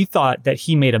we thought that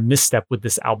he made a misstep with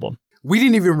this album. We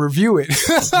didn't even review it.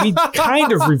 We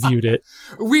kind of reviewed it.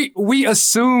 We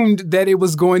assumed that it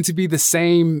was going to be the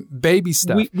same baby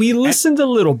stuff. We listened a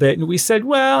little bit and we said,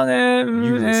 well,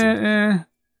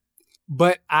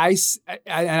 But I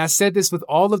said this with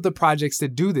all of the projects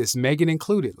that do this, Megan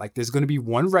included. Like, there's going to be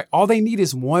one record. All they need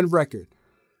is one record.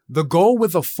 The goal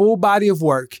with a full body of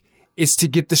work is to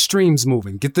get the streams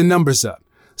moving, get the numbers up.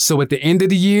 So at the end of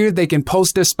the year, they can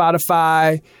post their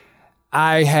Spotify.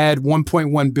 I had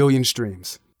 1.1 billion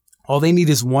streams. All they need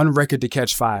is one record to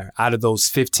catch fire out of those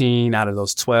 15, out of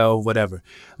those 12, whatever.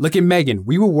 Look at Megan.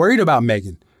 We were worried about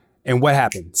Megan. And what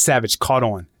happened? Savage caught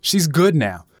on. She's good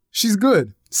now. She's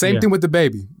good. Same thing with the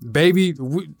baby. Baby,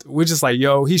 we're just like,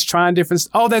 yo, he's trying different.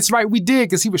 Oh, that's right. We did,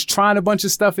 because he was trying a bunch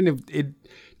of stuff and it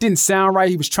didn't sound right.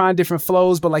 He was trying different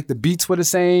flows, but like the beats were the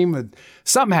same.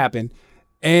 Something happened.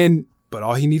 But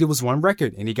all he needed was one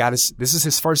record, and he got this is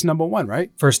his first number one,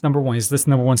 right? First number one. He's this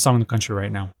number one song in the country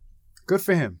right now. Good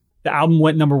for him. The album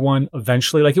went number one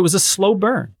eventually. Like, it was a slow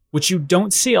burn, which you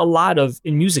don't see a lot of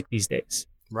in music these days.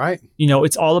 Right. You know,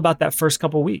 it's all about that first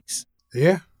couple weeks.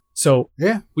 Yeah. So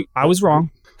I was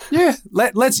wrong. Yeah.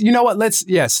 Let's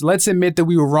admit that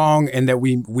we were wrong, and that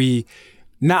we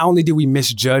not only did we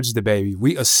misjudge the baby,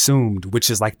 we assumed, which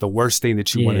is like the worst thing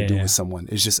that you want to do with someone,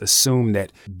 is just assume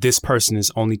that this person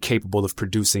is only capable of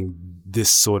producing this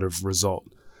sort of result.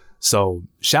 So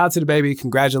shout out to the baby.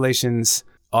 Congratulations.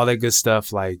 All that good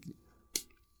stuff. Like,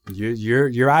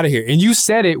 you're out of here. And you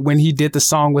said it when he did the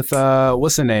song with,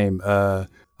 what's her name?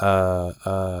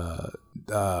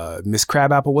 Miss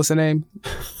Crabapple, what's her name?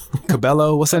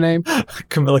 Cabello, what's her name?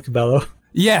 Camila Cabello.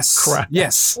 Yes. Crap.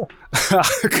 Yes. I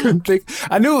couldn't think.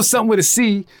 I knew it was something with a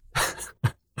C.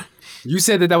 You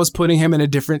said that was putting him in a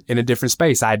different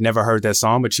space. I had never heard that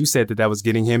song, but you said that was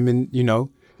getting him in,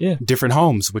 different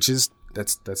homes, which is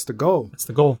that's the goal. That's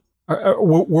the goal.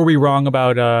 Were we wrong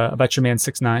about your man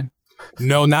 6ix9ine?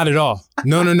 No, not at all.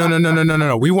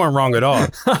 No. We weren't wrong at all.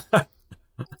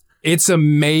 It's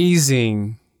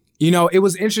amazing. It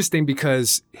was interesting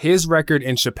because his record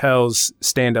and Chappelle's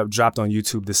stand-up dropped on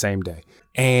YouTube the same day.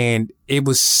 And it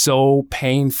was so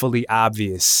painfully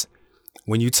obvious.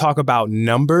 When you talk about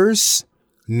numbers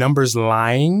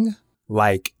lying,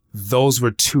 like, those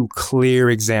were two clear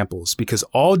examples. Because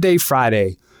all day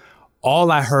Friday, all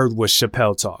I heard was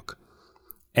Chappelle talk.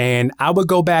 And I would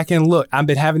go back and look. I've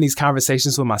been having these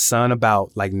conversations with my son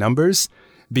about, like, numbers.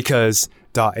 Because,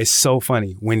 dog, it's so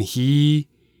funny.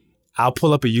 I'll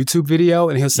pull up a YouTube video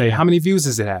and he'll say, how many views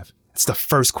does it have? It's the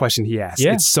first question he asks.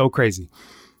 Yeah. It's so crazy.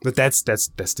 But that's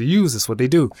the use. That's what they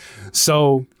do.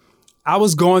 So I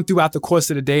was going throughout the course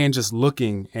of the day and just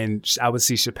looking, and I would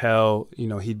see Chappelle,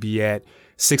 he'd be at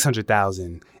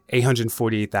 600,000,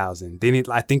 848,000. Then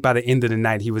I think by the end of the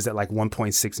night, he was at like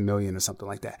 1.6 million or something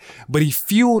like that. But he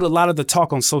fueled a lot of the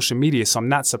talk on social media. So I'm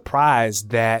not surprised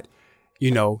that,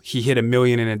 he hit 1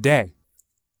 million in a day.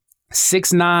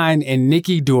 6ix9ine and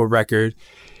Nicki do a record.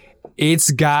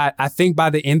 It's got, I think by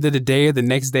the end of the day or the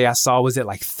next day I saw was at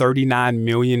like 39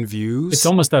 million views. It's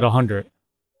almost at 100.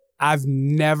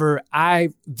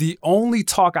 The only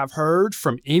talk I've heard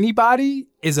from anybody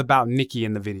is about Nicki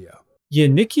in the video. Yeah,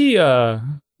 Nicki,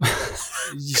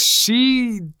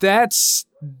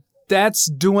 that's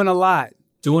doing a lot.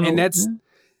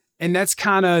 And that's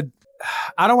kind of,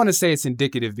 I don't want to say it's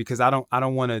indicative because I don't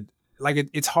want to, like,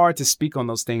 it's hard to speak on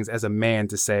those things as a man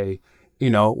to say,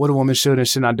 what a woman should and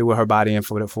should not do with her body and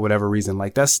for whatever reason.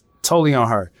 Like, that's totally on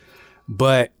her.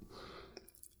 But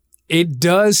it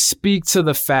does speak to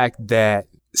the fact that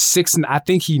I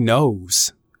think he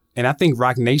knows, and I think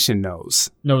Roc Nation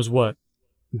knows. Knows what?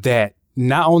 That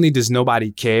not only does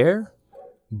nobody care,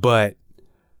 but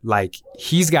like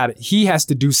he has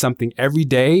to do something every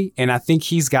day. And I think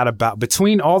he's got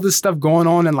between all this stuff going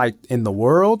on in the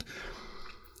world,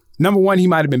 number one, he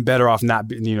might have been better off not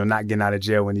getting out of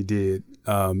jail when he did.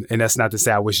 And that's not to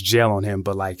say I wish jail on him,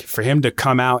 but like for him to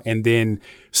come out and then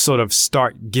sort of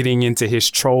start getting into his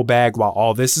troll bag while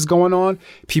all this is going on,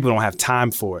 people don't have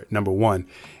time for it, number one.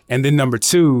 And then number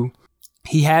two,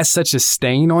 he has such a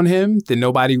stain on him that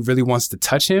nobody really wants to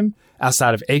touch him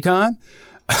outside of Akon.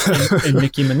 and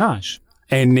Nicki Minaj.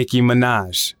 And Nicki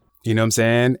Minaj. You know what I'm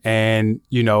saying? And,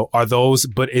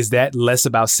 but is that less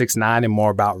about 6ix9ine and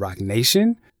more about Roc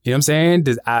Nation? You know what I'm saying?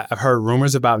 I've heard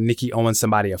rumors about Nicki owing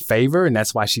somebody a favor, and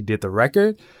that's why she did the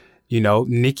record.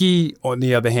 Nicki, on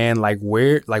the other hand,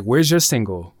 where's your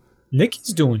single?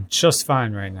 Nicki's doing just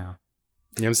fine right now.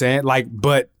 You know what I'm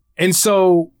saying? And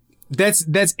so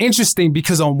that's interesting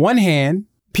because on one hand,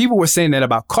 people were saying that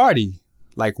about Cardi.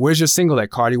 Like, where's your single at,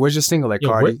 Cardi? Where's your single at,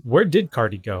 Cardi? Where did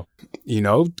Cardi go?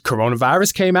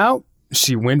 Coronavirus came out,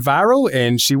 she went viral,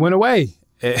 and she went away.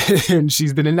 And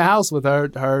she's been in the house with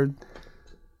her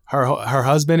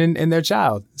husband and their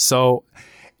child. So,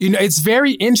 it's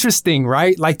very interesting,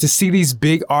 right? Like to see these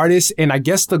big artists. And I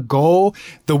guess the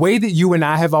way that you and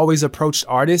I have always approached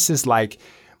artists is like,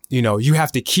 you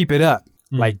have to keep it up.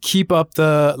 Like keep up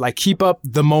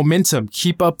the momentum,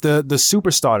 keep up the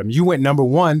superstardom. You went number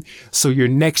one, so your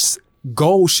next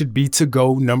goal should be to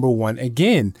go number one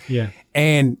again. Yeah.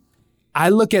 And I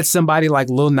look at somebody like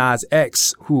Lil Nas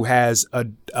X, who has a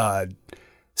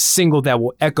single that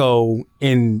will echo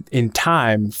in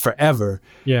time forever.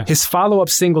 Yeah. His follow-up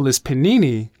single is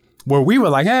Panini, where we were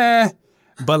like,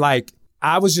 but like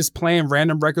I was just playing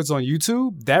random records on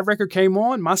YouTube. That record came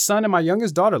on. My son and my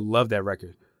youngest daughter loved that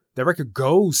record. That record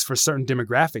goes for certain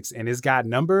demographics and it's got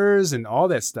numbers and all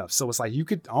that stuff. So it's like you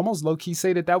could almost low-key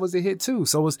say that was a hit too.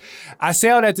 So I say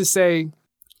all that to say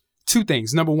two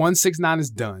things. Number one, 6ix9ine is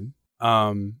done.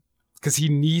 Because he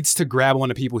needs to grab on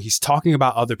to people. He's talking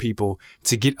about other people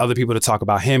to get other people to talk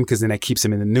about him, because then that keeps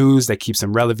him in the news, that keeps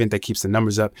him relevant, that keeps the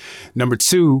numbers up. Number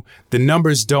two, the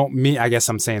numbers don't mean, I guess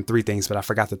I'm saying three things, but I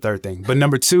forgot the third thing. But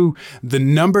number two, the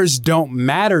numbers don't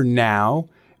matter now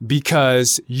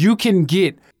because you can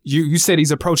get, you said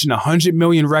he's approaching 100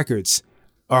 million records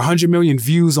or 100 million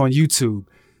views on YouTube.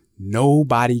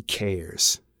 Nobody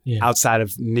cares outside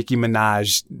of Nicki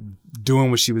Minaj doing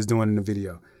what she was doing in the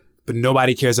video. But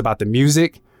nobody cares about the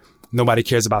music. Nobody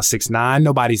cares about 6ix9ine.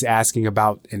 Nobody's asking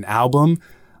about an album.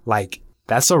 Like,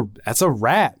 that's a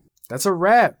wrap. That's a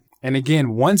wrap. And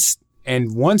again, once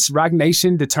Roc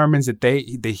Nation determines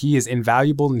that he is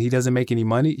invaluable and he doesn't make any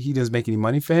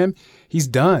money for him, he's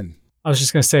done. I was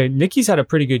just gonna say, Nicki's had a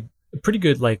pretty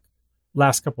good like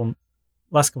last couple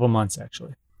months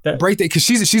actually. Because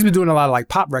she's been doing a lot of like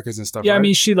pop records and stuff. Yeah, right? I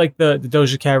mean, she like the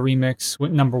Doja Cat remix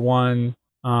went number one.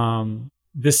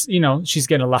 This, she's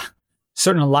getting a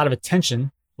lot of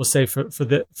attention, we'll say for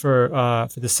the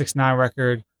 6ix9ine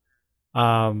record.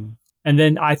 And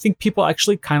then I think people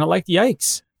actually kind of liked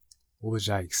Yikes. What was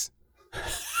Yikes?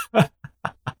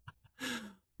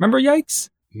 Remember Yikes?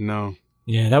 No.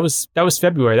 Yeah, that was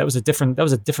February. That was a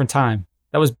different time.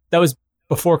 That was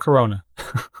before Corona.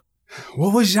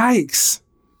 What was Yikes?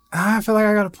 I feel like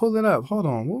I gotta pull it up. Hold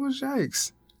on. What was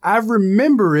Yikes? I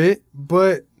remember it,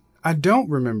 but I don't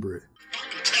remember it.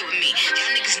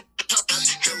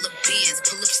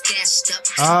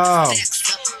 Oh.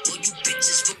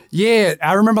 Yeah,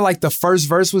 I remember like the first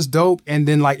verse was dope and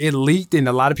then like it leaked and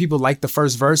a lot of people liked the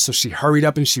first verse, so she hurried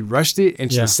up and she rushed it and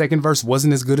the second verse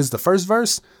wasn't as good as the first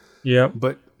verse. Yeah.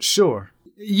 But sure.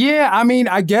 Yeah, I mean,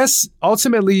 I guess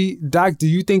ultimately, Doc, do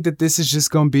you think that this is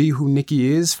just going to be who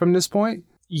Nicki is from this point?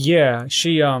 Yeah,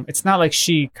 she it's not like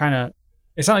she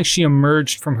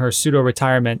emerged from her pseudo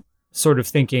retirement sort of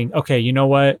thinking, okay, you know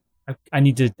what? I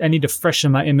need to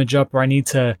freshen my image up, or I need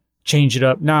to change it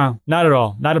up. No, not at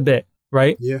all. Not a bit,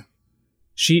 right? Yeah.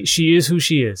 She is who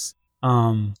she is.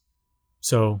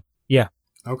 So yeah.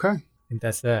 Okay. I think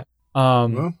that's that.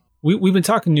 Well. We've been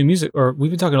talking new music, or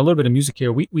we've been talking a little bit of music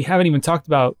here. We haven't even talked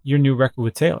about your new record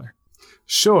with Taylor.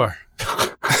 Sure.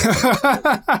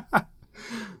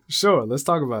 Sure. Let's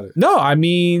talk about it. No, I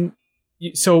mean,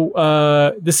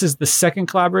 so this is the second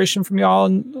collaboration from y'all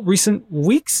in recent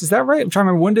weeks. Is that right? I'm trying to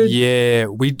remember when did. Yeah,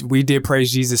 we did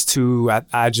Praise Jesus too.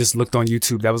 I just looked on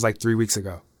YouTube. That was like 3 weeks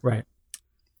ago. Right.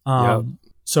 Yep.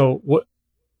 So what?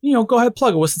 Go ahead,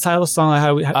 plug it. What's the title of the song?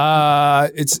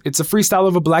 It's a freestyle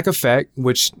of a Black Effect,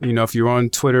 which, if you're on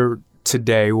Twitter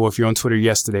today, or if you're on Twitter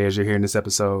yesterday as you're hearing this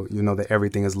episode, you know that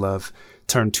Everything Is Love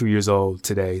turned 2 years old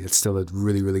today. It's still a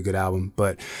really, really good album.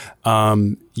 But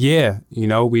we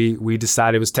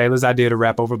decided it was Taylor's idea to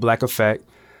rap over Black Effect.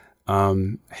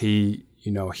 He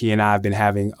and I have been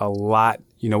having a lot.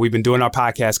 We've been doing our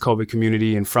podcast, COVID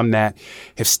Community, and from that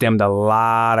have stemmed a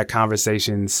lot of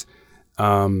conversations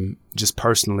just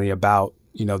personally about,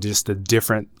 just the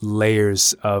different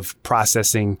layers of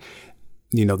processing,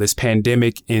 this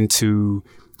pandemic into,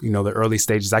 the early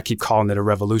stages. I keep calling it a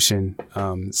revolution.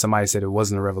 Somebody said it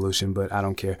wasn't a revolution, but I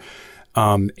don't care.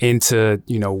 Into,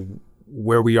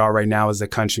 where we are right now as a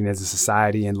country and as a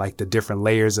society, and like the different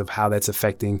layers of how that's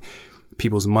affecting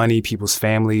people's money, people's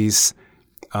families,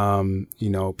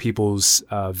 people's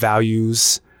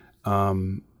values,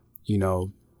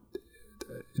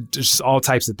 just all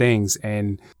types of things.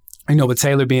 And, with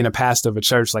Taylor being a pastor of a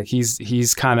church, like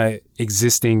he's kind of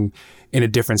existing in a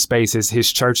different space.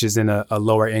 His church is in a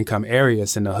lower income area.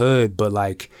 It's in the hood, but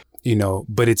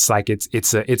but it's like,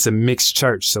 it's a mixed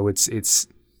church. So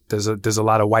there's a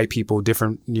lot of white people,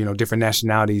 different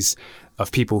nationalities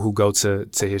of people who go to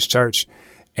his church.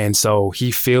 And so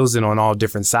he feels it on all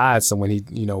different sides. So when he,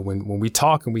 when we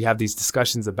talk and we have these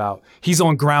discussions about, he's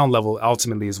on ground level,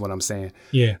 ultimately is what I'm saying.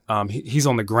 Yeah. He's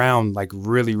on the ground, like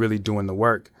really, really doing the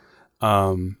work.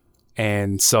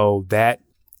 And so that,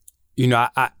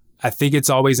 I think it's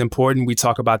always important. We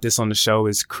talk about this on the show,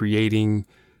 is creating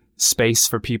space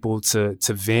for people to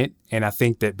vent. And I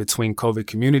think that between COVID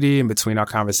Community and between our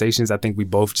conversations, I think we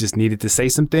both just needed to say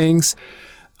some things.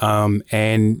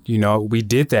 And we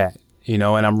did that. And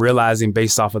I'm realizing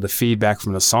based off of the feedback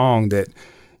from the song that,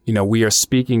 we are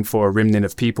speaking for a remnant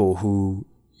of people who,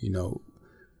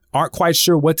 aren't quite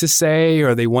sure what to say,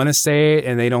 or they want to say it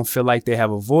and they don't feel like they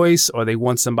have a voice, or they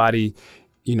want somebody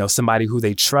who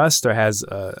they trust or has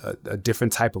a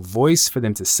different type of voice for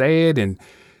them to say it. And,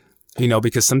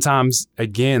 because sometimes,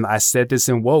 again, I said this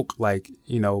in Woke, like,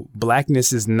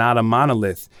 Blackness is not a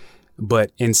monolith,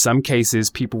 but in some cases,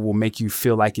 people will make you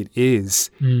feel like it is.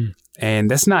 Mm.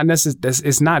 And that's not necessary.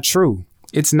 It's not true.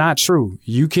 It's not true.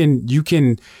 You can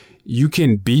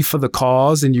be for the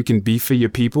cause and you can be for your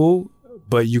people,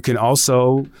 but you can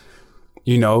also,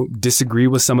 disagree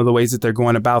with some of the ways that they're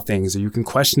going about things, or you can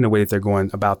question the way that they're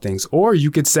going about things. Or you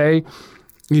could say,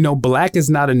 Black is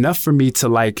not enough for me to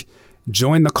like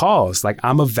join the cause. Like,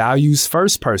 I'm a values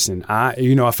first person.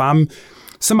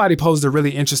 Somebody posed a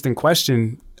really interesting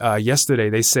question yesterday.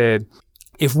 They said,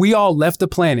 if we all left the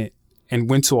planet and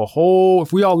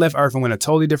if we all left Earth and went to a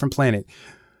totally different planet,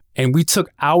 and we took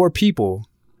our people,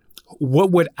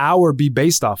 what would our be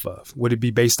based off of? Would it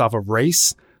be based off of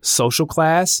race, social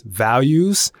class,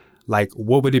 values? Like,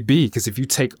 what would it be? Because if you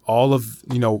take all of,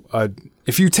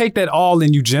 if you take that all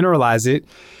and you generalize it,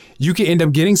 you can end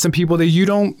up getting some people that you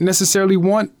don't necessarily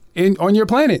want on your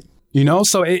planet.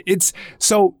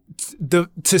 So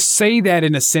to say that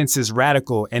in a sense is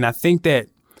radical. And I think that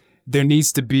there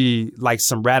needs to be like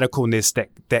some radicalness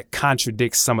that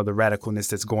contradicts some of the radicalness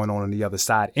that's going on the other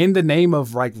side in the name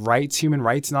of like rights, human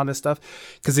rights and all this stuff.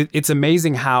 Because it's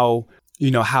amazing how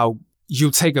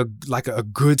you'll take a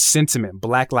good sentiment,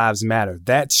 Black Lives Matter.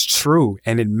 That's true.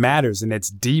 And it matters, and it's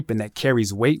deep, and that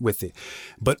carries weight with it.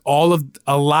 But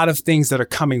a lot of things that are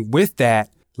coming with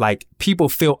that, like, people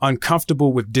feel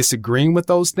uncomfortable with disagreeing with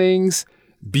those things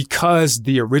because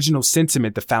the original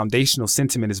sentiment, the foundational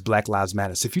sentiment, is Black Lives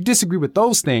Matter. So if you disagree with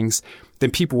those things,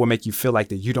 then people will make you feel like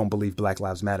that you don't believe Black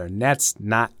Lives Matter. And that's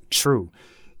not true.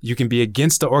 You can be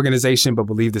against the organization, but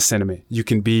believe the sentiment. You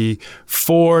can be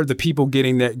for the people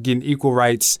getting equal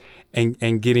rights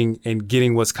and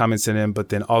getting what's coming to them, but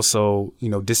then also,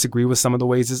 disagree with some of the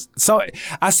ways. So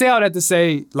I say all that to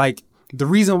say, like, the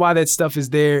reason why that stuff is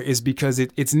there is because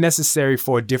it's necessary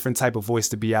for a different type of voice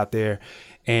to be out there.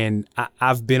 And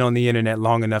I've been on the internet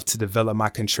long enough to develop my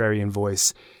contrarian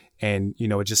voice. And, you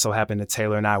know, it just so happened that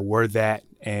Taylor and I were that.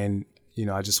 And, you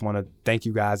know, I just want to thank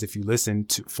you guys if you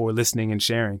for listening and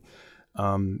sharing.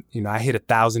 You know, I hit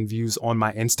 1,000 views on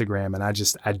my Instagram, and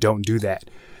I don't do that.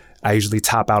 I usually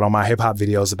top out on my hip hop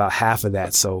videos about half of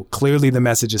that. So clearly the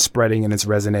message is spreading and it's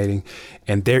resonating.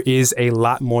 And there is a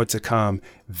lot more to come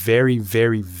very,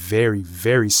 very, very,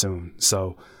 very soon.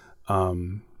 So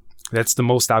that's the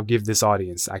most I'll give this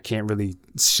audience. I can't really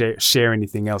share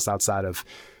anything else outside of,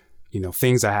 you know,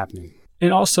 things are happening.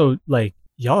 And also, like,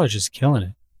 y'all are just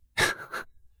killing it.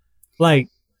 Like,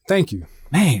 thank you,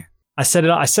 man. I said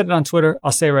it on Twitter.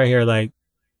 I'll say it right here. Like,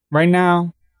 right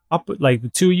now, I'll put like the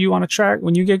two of you on a track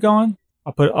when you get going.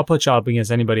 I'll put y'all up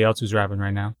against anybody else who's rapping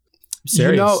right now. I'm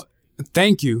serious. You know,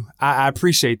 thank you. I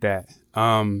appreciate that.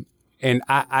 And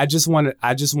I just want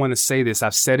to say this.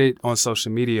 I've said it on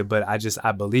social media, but I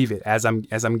believe it as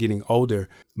I'm getting older.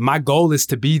 My goal is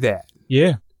to be that.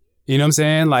 Yeah. You know what I'm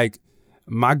saying? Like,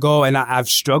 my goal, and I've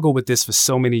struggled with this for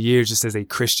so many years, just as a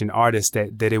Christian artist,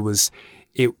 that it was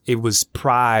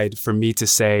pride for me to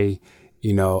say,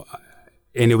 you know,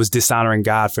 and it was dishonoring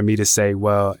God for me to say,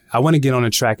 well, I want to get on a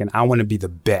track and I want to be the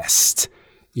best.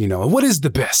 You know, what is the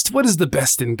best? What is the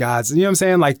best in God's? You know what I'm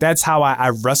saying? Like, that's how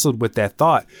I wrestled with that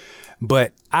thought.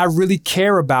 But I really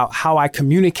care about how I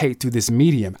communicate through this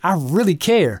medium. I really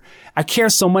care. I care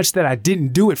so much that I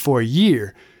didn't do it for a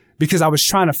year because I was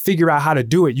trying to figure out how to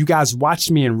do it. You guys watched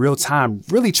me in real time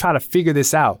really try to figure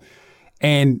this out.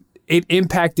 And it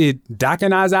impacted Doc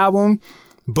and I's album.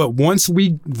 But once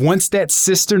that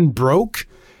cistern broke,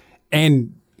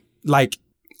 and like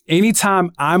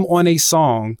anytime I'm on a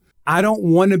song, I don't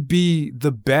want to be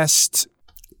the best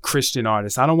Christian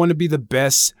artist. I don't want to be the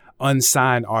best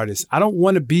unsigned artist. I don't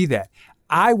want to be that.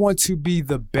 I want to be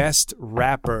the best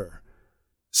rapper.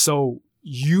 So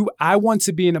I want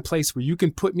to be in a place where you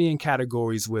can put me in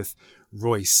categories with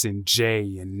Royce and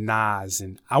Jay and Nas.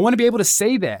 And I want to be able to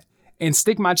say that and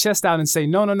stick my chest out and say,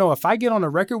 no. If I get on a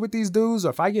record with these dudes, or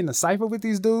if I get in a cypher with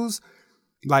these dudes,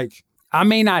 like, I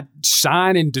may not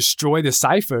shine and destroy the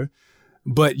cypher,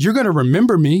 but you're going to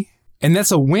remember me. And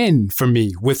that's a win for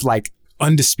me with like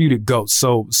undisputed GOATs.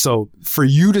 So for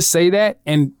you to say that,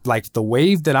 and like the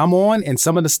wave that I'm on and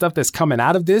some of the stuff that's coming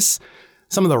out of this,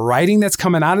 some of the writing that's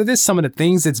coming out of this, some of the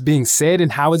things that's being said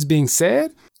and how it's being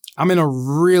said, I'm in a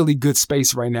really good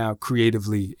space right now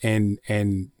creatively. And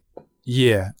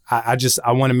yeah,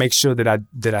 I want to make sure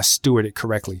that I steward it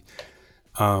correctly.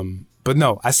 But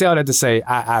no, I say all that to say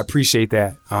I appreciate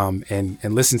that.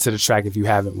 And listen to the track if you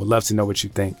haven't. Would love to know what you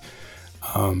think.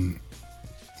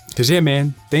 Cause yeah,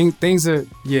 man, things are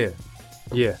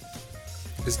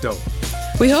it's dope.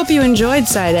 We hope you enjoyed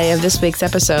Side A of this week's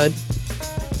episode.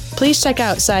 Please check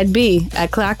out Side B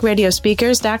at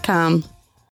clockradiospeakers.com.